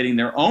articulating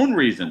their own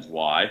reasons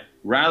why,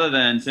 rather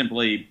than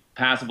simply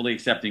passively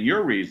accepting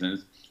your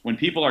reasons. When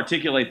people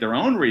articulate their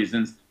own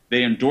reasons,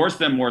 they endorse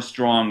them more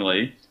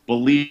strongly,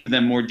 believe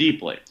them more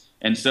deeply.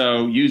 And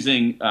so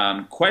using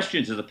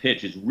questions as a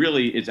pitch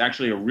is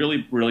actually a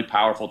really, really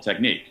powerful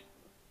technique.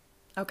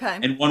 Okay.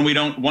 And one we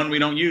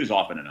don't use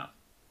often enough.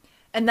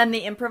 And then the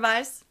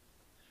improvise?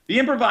 The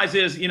improvise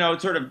is,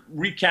 sort of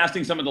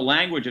recasting some of the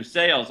language of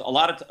sales. A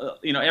lot of,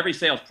 every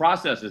sales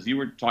process, as you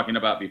were talking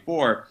about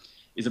before,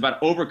 is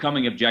about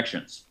overcoming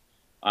objections.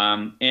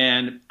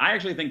 And I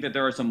actually think that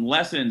there are some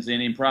lessons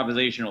in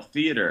improvisational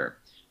theater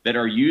that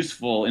are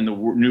useful in the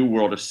new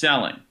world of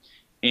selling.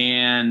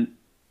 And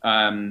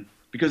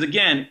because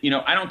again,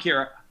 I don't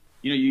care,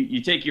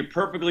 you take your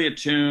perfectly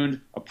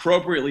attuned,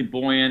 appropriately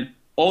buoyant,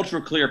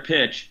 ultra clear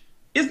pitch,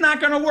 it's not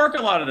going to work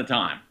a lot of the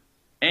time.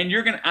 And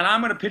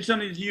I'm going to pitch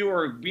something to you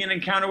or be in an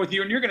encounter with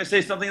you, and you're going to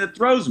say something that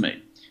throws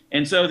me.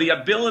 And so the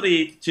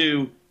ability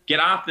to get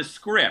off the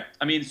script,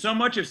 I mean, so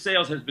much of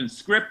sales has been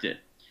scripted,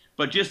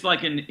 but just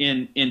like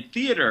in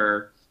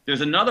theater,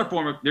 there's another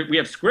form of, we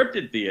have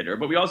scripted theater,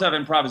 but we also have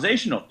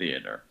improvisational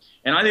theater.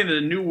 And I think that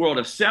the new world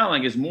of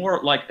selling is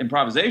more like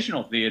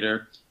improvisational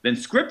theater than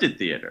scripted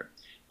theater.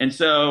 And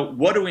so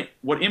what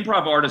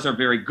improv artists are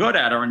very good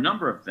at are a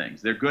number of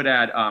things. They're good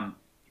at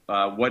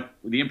what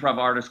the improv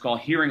artists call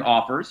hearing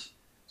offers.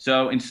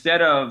 So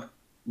instead of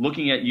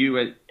looking at you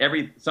at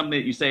something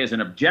that you say as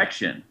an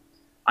objection,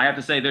 I have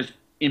to say there's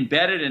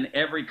embedded in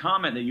every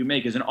comment that you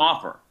make is an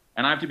offer.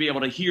 And I have to be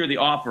able to hear the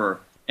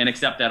offer and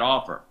accept that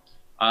offer.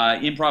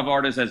 Improv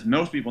artists, as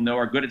most people know,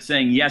 are good at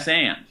saying yes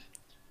and.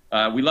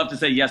 We love to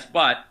say yes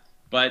but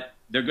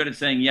they're good at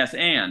saying yes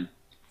and.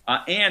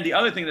 And the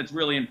other thing that's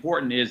really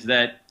important is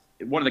that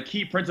one of the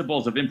key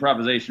principles of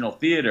improvisational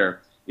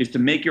theater is to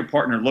make your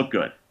partner look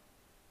good.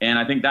 And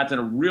I think that's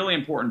a really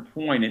important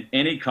point in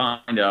any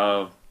kind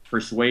of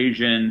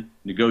persuasion,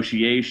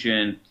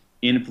 negotiation,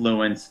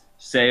 influence,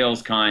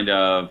 sales kind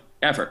of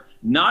effort.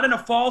 Not in a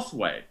false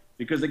way,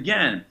 because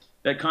again,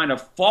 that kind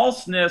of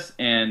falseness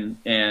and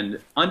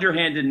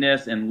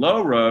underhandedness and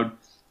low road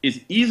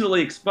is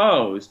easily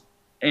exposed,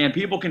 and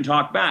people can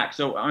talk back.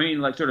 So I mean,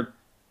 like sort of,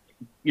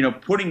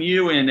 putting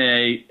you in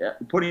a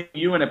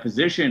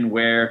position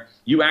where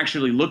you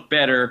actually look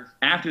better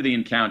after the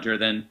encounter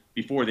than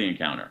before the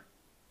encounter.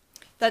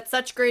 That's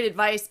such great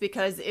advice,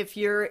 because if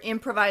you're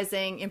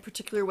improvising, in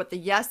particular with the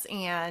yes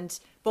and,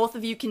 both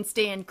of you can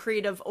stay in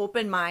creative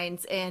open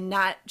minds and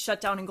not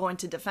shut down and go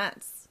into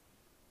defense.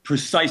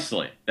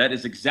 Precisely. That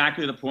is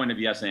exactly the point of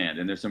yes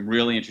and there's some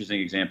really interesting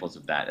examples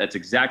of that. That's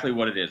exactly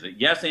what it is.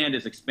 Yes and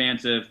is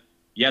expansive,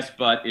 yes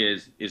but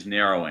is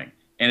narrowing.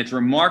 And it's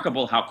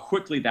remarkable how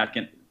quickly that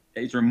can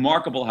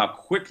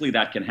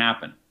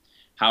happen.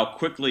 How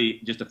quickly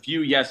just a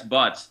few yes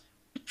buts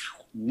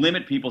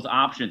limit people's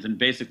options and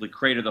basically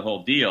crater the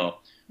whole deal,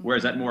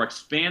 whereas that more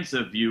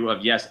expansive view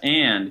of yes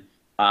and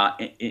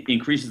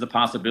increases the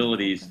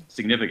possibilities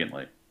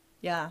significantly.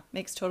 Yeah,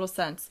 makes total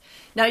sense.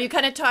 Now, you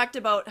kind of talked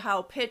about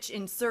how pitch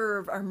and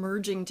serve are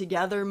merging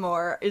together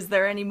more. Is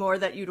there any more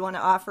that you'd want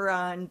to offer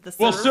on the serve?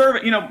 Well,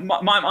 serve,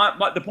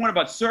 the point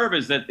about serve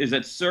is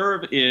that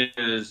serve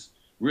is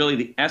really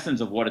the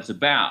essence of what it's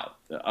about,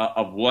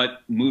 of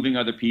what moving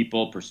other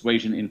people,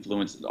 persuasion,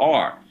 influences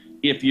are.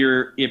 If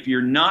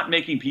you're not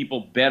making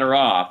people better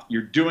off,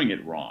 you're doing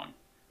it wrong.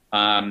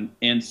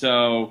 And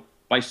so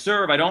by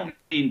serve, I don't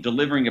mean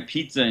delivering a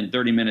pizza in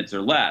 30 minutes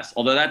or less,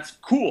 although that's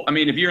cool. I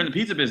mean, if you're in the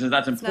pizza business,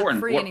 that's important. It's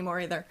not free anymore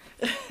either.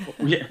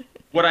 Yeah,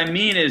 what I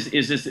mean is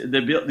this,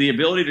 the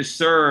ability to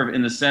serve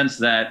in the sense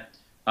that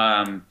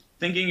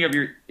thinking of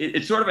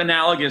it's sort of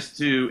analogous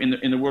to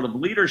in the world of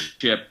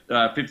leadership.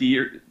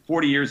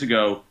 40 years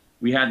ago,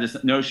 we had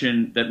this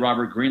notion that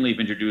Robert Greenleaf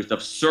introduced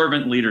of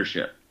servant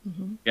leadership.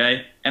 Mm-hmm.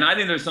 Okay, and I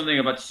think there's something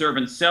about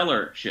servant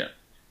sellership.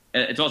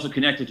 It's also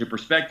connected to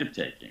perspective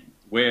taking,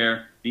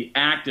 where the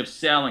act of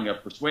selling,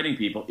 of persuading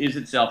people, is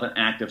itself an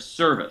act of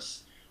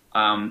service.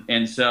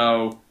 And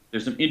so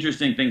there's some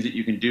interesting things that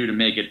you can do to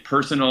make it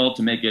personal,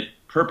 to make it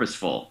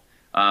purposeful.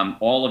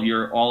 All of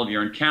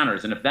your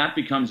encounters, and if that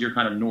becomes your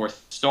kind of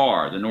North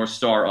Star, the North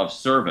Star of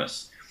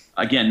service,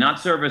 again,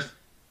 not service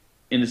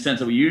in the sense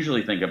that we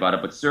usually think about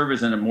it, but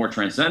service in a more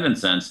transcendent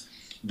sense,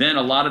 then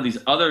a lot of these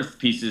other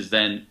pieces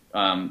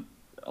come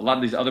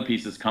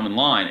in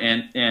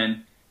line.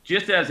 And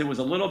just as it was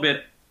a little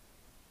bit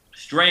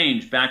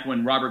strange back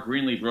when Robert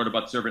Greenleaf wrote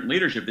about servant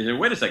leadership, they said,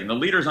 wait a second, the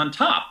leader's on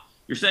top.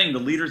 You're saying the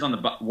leader's on the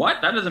bottom.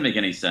 What? That doesn't make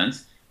any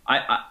sense.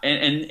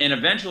 And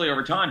eventually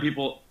over time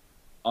people,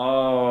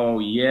 oh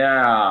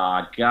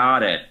yeah,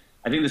 got it.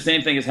 I think the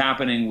same thing is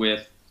happening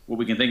with what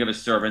we can think of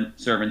as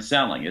servant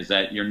selling, is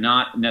that you're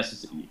not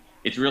necessarily,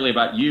 it's really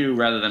about you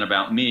rather than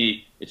about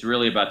me. It's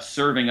really about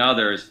serving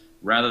others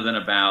rather than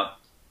about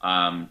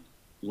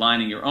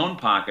lining your own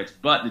pockets.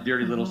 But the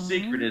dirty little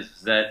secret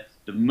is that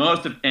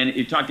and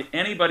you talk to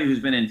anybody who's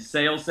been in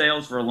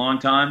sales for a long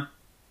time,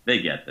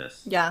 they get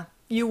this. Yeah,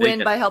 you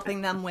win by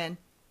helping them win.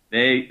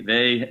 They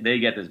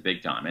get this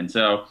big time. And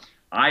so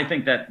I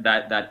think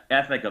that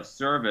ethic of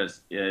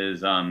service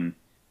is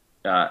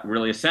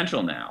really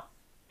essential now.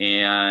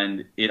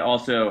 And it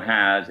also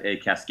has a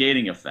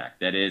cascading effect.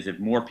 That is, if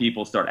more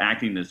people start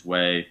acting this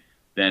way,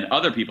 then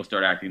other people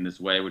start acting this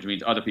way, which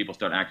means other people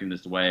start acting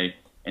this way,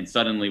 and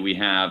suddenly we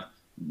have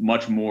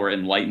much more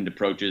enlightened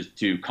approaches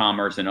to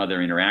commerce and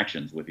other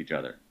interactions with each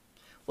other.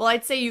 Well,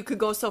 I'd say you could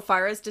go so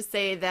far as to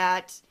say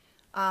that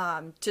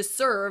to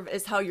serve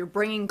is how you're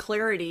bringing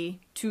clarity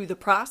to the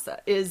process,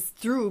 is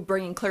through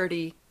bringing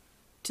clarity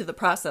to the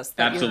process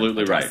that Absolutely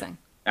you're addressing.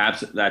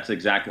 Right. That's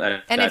exactly.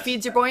 And it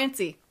feeds your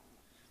buoyancy.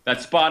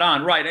 That's spot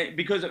on, right?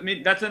 Because I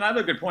mean, that's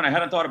another good point. I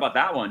hadn't thought about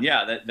that one.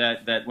 Yeah,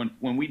 that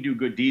when we do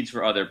good deeds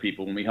for other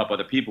people, when we help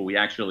other people, we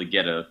actually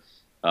get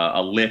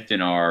a lift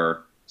in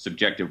our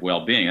subjective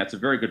well-being. That's a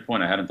very good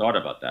point. I hadn't thought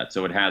about that.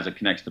 So it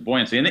connects to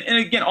buoyancy, and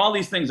again, all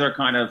these things are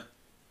kind of,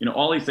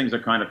 all these things are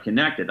kind of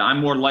connected. I'm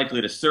more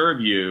likely to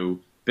serve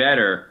you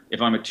better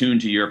if I'm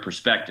attuned to your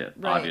perspective,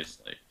 right.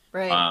 Obviously.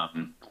 Right.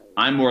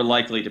 I'm more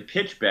likely to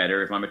pitch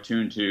better if I'm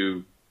attuned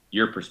to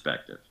your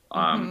perspective.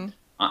 I'm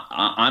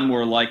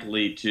more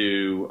likely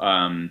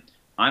to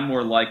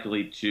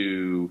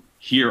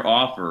hear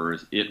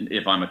offers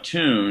if I'm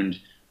attuned,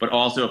 but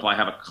also if I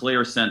have a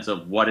clear sense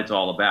of what it's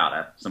all about. I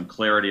have some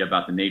clarity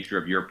about the nature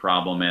of your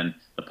problem and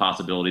the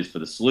possibilities for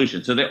the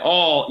solution. So they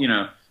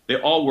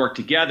all work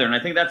together, and I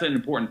think that's an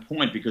important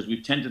point because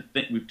we tend to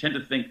think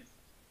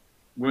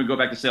when we go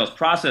back to sales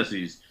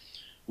processes,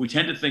 we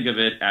tend to think of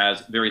it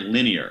as very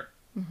linear.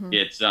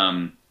 It's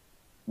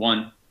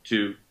 1,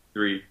 2,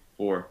 3,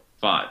 4,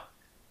 5.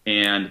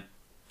 And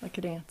like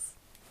a dance.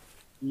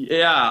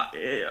 Yeah,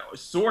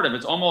 sort of.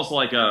 It's almost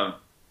like an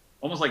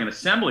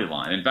assembly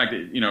line. In fact,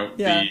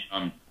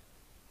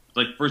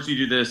 like first you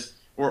do this,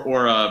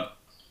 or a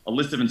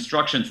list of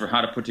instructions for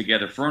how to put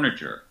together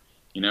furniture.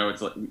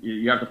 It's like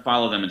you have to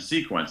follow them in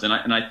sequence. And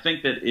I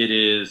think that it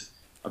is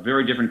a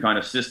very different kind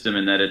of system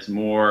in that it's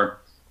more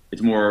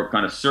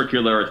kind of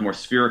circular, it's more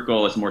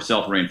spherical, it's more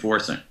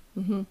self-reinforcing.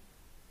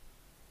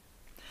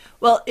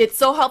 Well, it's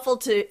so helpful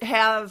to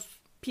have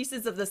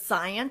pieces of the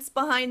science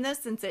behind this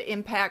since it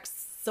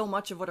impacts so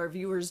much of what our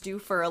viewers do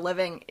for a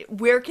living.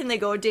 Where can they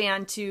go,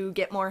 Dan, to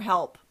get more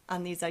help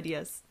on these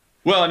ideas?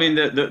 Well, I mean,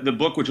 the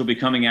book, which will be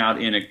coming out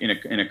in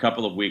a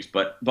couple of weeks,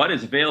 but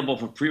is available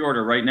for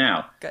pre-order right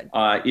now. Good.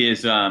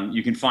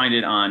 You can find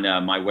it on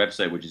my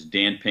website, which is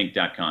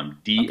danpink.com,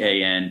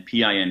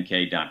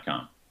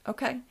 danpink.com.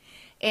 Okay.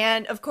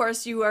 And of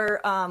course, you are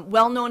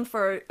well known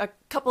for a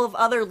couple of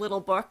other little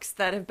books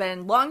that have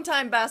been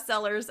longtime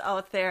bestsellers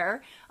out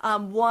there.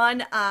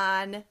 One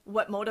on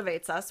what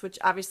motivates us, which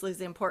obviously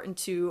is important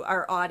to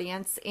our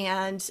audience,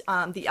 and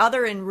the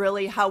other in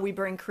really how we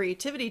bring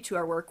creativity to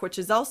our work, which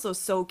is also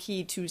so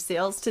key to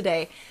sales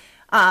today.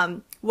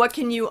 What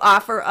can you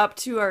offer up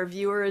to our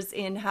viewers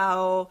in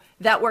how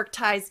that work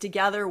ties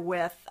together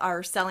with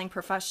our selling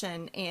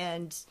profession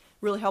and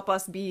really help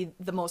us be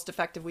the most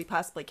effective we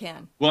possibly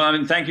can? Well, I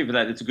mean, thank you for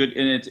that. It's a good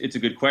it's a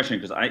good question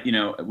because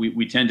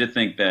we tend to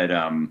think that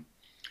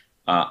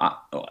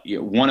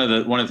one of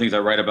the things I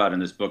write about in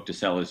this book, To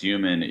Sell is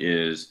Human,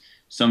 is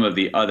some of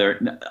the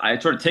other. I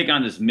sort of take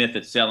on this myth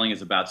that selling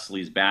is about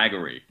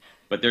sleazebaggery,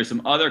 but there's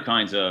some other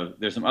kinds of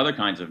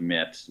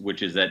myths,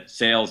 which is that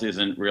sales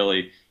isn't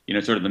really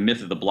sort of the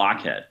myth of the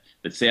blockhead.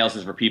 That sales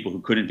is for people who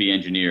couldn't be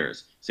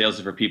engineers. Sales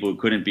is for people who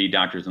couldn't be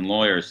doctors and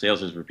lawyers.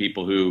 Sales is for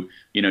people who,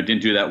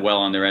 didn't do that well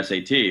on their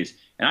SATs.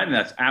 And I think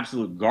that's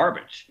absolute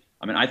garbage.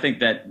 I mean, I think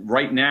that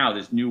right now,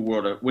 this new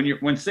world of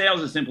when sales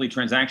is simply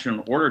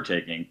transactional order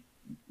taking,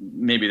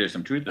 maybe there's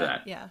some truth to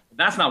that. Yeah.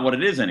 That's not what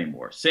it is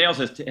anymore. Sales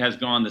has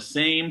gone the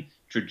same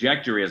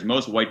trajectory as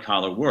most white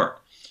collar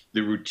work.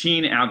 The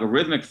routine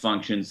algorithmic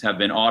functions have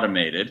been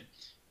automated,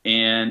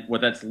 and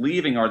what that's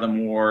leaving are the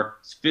more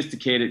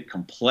sophisticated,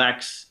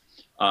 complex,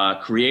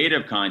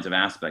 creative kinds of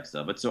aspects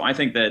of it. So I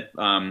think that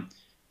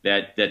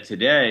that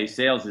today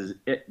sales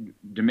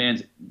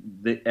demands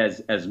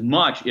as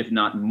much, if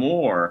not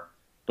more,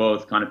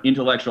 both kind of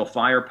intellectual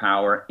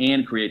firepower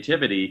and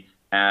creativity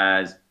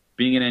as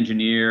being an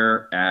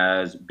engineer,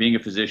 as being a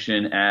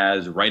physician,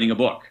 as writing a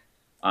book.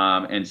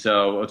 And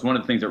so it's one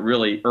of the things that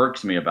really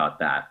irks me about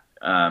that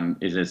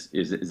is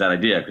that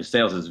idea, because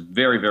sales is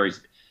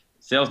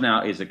Sales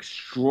now is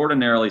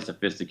extraordinarily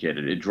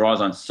sophisticated. It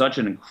draws on such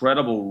an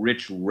incredible,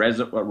 rich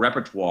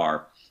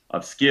repertoire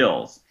of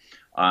skills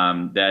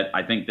that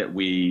I think that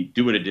we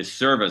do it a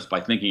disservice by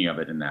thinking of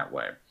it in that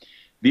way.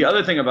 The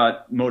other thing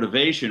about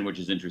motivation, which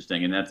is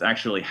interesting, and that's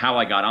actually how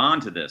I got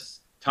onto this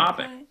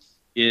topic,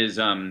 is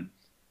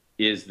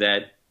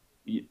that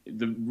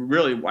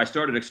really I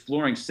started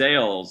exploring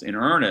sales in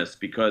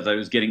earnest because I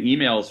was getting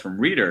emails from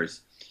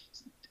readers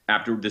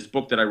after this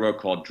book that I wrote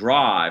called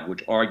Drive,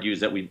 which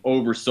argues that we've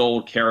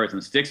oversold carrots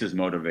and sticks as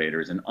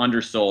motivators and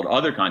undersold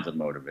other kinds of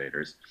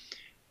motivators.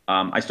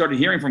 I started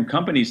hearing from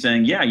companies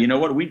saying, yeah, you know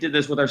what, we did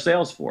this with our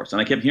sales force.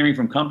 And I kept hearing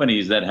from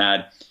companies that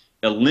had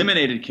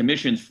eliminated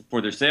commissions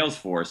for their sales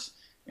force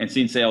and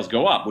seen sales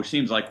go up, which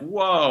seems like,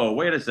 whoa,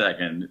 wait a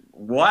second,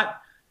 what?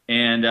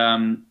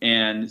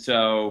 And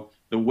so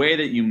the way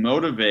that you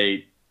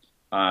motivate,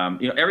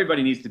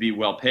 everybody needs to be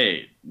well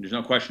paid. There's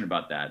no question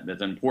about that.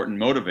 That's an important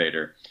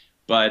motivator.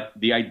 But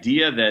the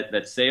idea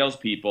that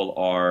salespeople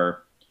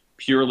are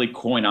purely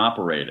coin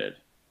operated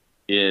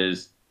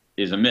is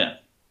a myth.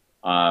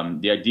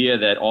 The idea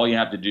that all you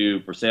have to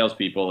do for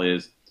salespeople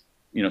is,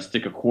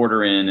 stick a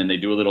quarter in and they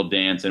do a little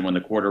dance, and when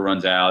the quarter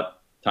runs out,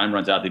 time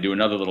runs out, they do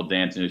another little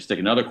dance and they stick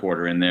another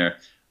quarter in there.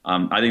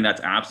 I think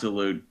that's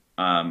absolute.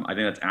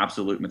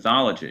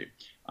 Mythology.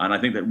 And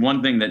I think that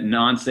one thing that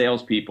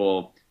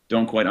non-salespeople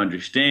don't quite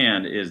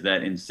understand is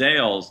that in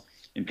sales,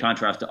 in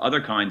contrast to other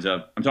kinds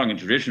of, I'm talking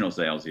traditional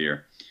sales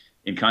here,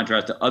 in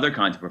contrast to other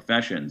kinds of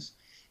professions,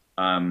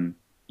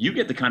 you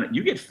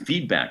get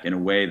feedback in a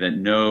way that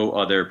no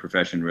other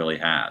profession really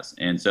has.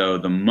 And so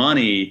the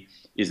money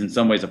is in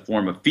some ways a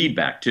form of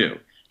feedback too.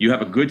 You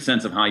have a good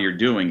sense of how you're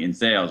doing in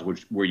sales,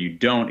 where you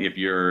don't if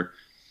you're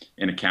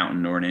an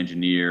accountant or an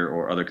engineer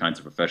or other kinds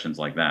of professions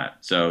like that.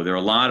 So there are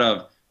a lot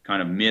of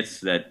kind of myths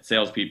that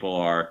salespeople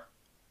are,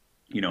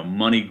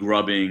 money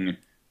grubbing,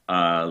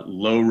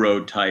 low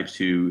road types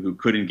who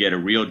couldn't get a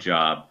real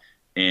job.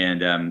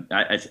 And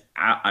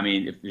I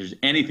mean, if there's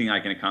anything I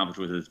can accomplish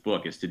with this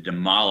book, is to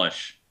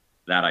demolish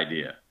that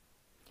idea.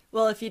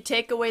 Well, if you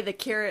take away the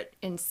carrot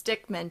and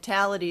stick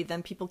mentality,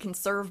 then people can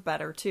serve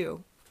better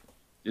too.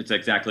 It's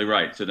exactly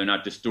right. So they're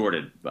not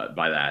distorted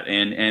by that.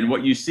 And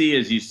what you see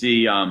is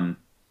the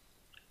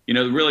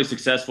really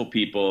successful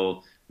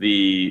people,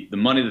 the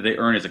money that they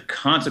earn is a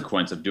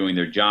consequence of doing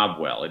their job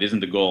well. It isn't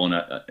the goal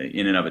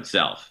in and of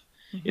itself.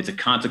 Mm-hmm. It's a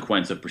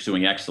consequence of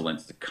pursuing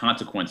excellence. It's a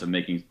consequence of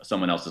making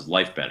someone else's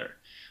life better.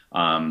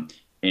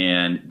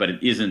 But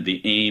it isn't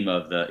the aim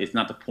it's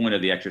not the point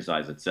of the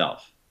exercise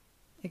itself.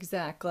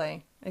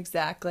 Exactly.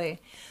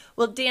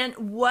 Well, Dan,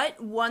 what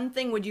one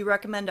thing would you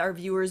recommend our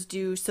viewers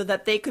do so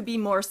that they could be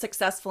more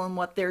successful in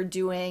what they're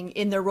doing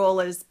in their role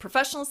as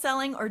professional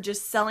selling or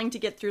just selling to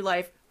get through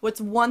life?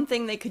 What's one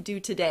thing they could do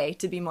today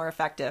to be more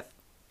effective?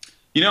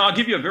 I'll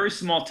give you a very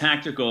small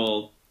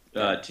tactical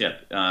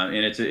tip, and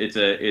it's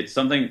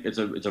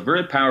a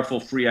very powerful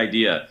free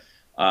idea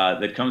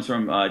that comes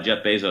from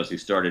Jeff Bezos, who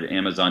started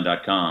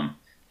Amazon.com.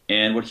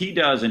 And what he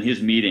does in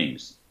his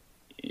meetings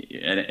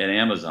at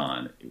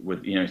Amazon, so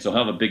he'll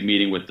have a big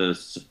meeting with the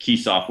key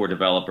software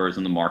developers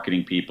and the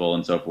marketing people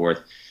and so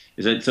forth.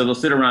 So they'll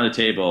sit around the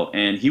table,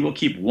 and he will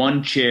keep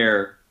one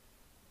chair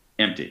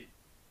empty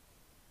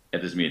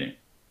at this meeting.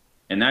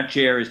 And that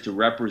chair is to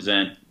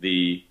represent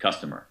the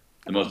customer,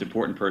 the most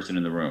important person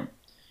in the room.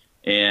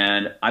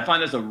 And I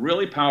find this a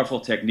really powerful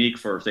technique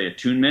for, say,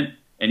 attunement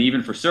and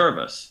even for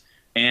service.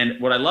 And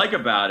what I like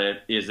about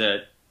it is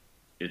that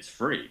it's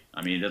free.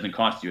 I mean, it doesn't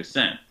cost you a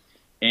cent.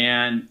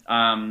 And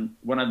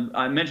when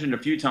I mentioned a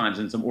few times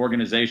in some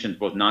organizations,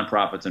 both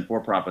nonprofits and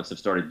for-profits have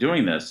started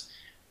doing this.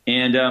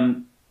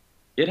 And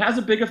it has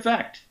a big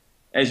effect.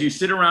 As you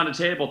sit around a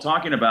table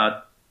talking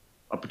about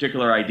a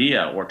particular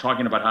idea or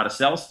talking about how to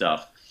sell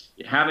stuff,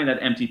 having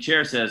that empty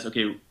chair says,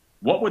 okay,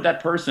 what would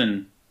that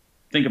person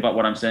think about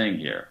what I'm saying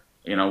here?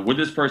 Would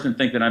this person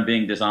think that I'm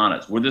being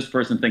dishonest? Would this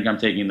person think I'm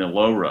taking the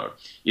low road?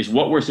 Is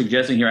what we're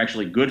suggesting here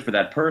actually good for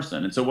that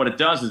person? And so what it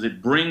does is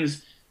it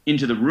brings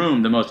into the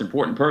room the most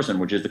important person,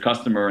 which is the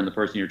customer and the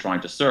person you're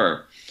trying to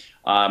serve.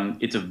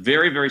 It's a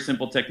very, very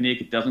simple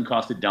technique. It doesn't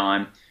cost a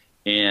dime.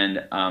 And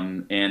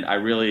I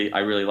really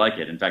like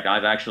it. In fact,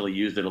 I've actually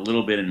used it a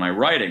little bit in my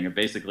writing of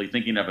basically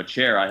thinking of a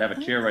chair. I have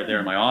a chair right there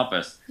in my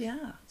office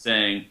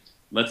saying,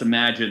 let's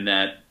imagine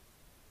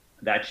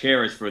that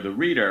chair is for the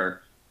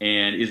reader,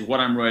 and is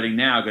what I'm writing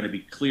now going to be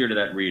clear to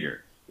that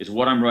reader? Is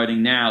what I'm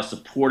writing now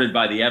supported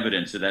by the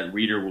evidence so that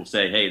reader will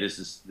say, hey, this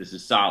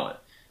is solid?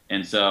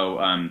 And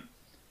so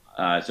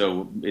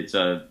it's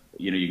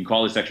you can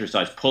call this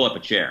exercise pull up a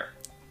chair.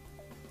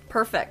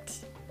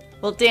 Perfect.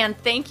 Well, Dan,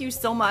 thank you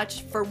so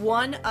much for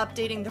one,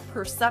 updating the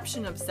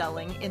perception of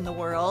selling in the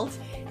world,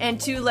 and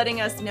two,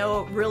 letting us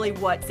know really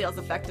what sales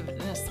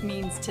effectiveness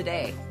means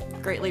today.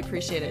 Greatly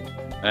appreciated.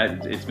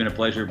 It's been a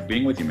pleasure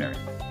being with you, Mary.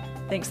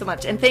 Thanks so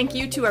much. And thank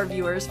you to our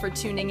viewers for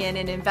tuning in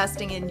and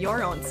investing in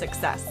your own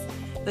success.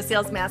 The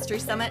Sales Mastery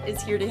Summit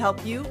is here to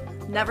help you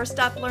never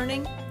stop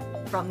learning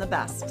from the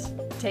best.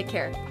 Take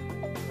care.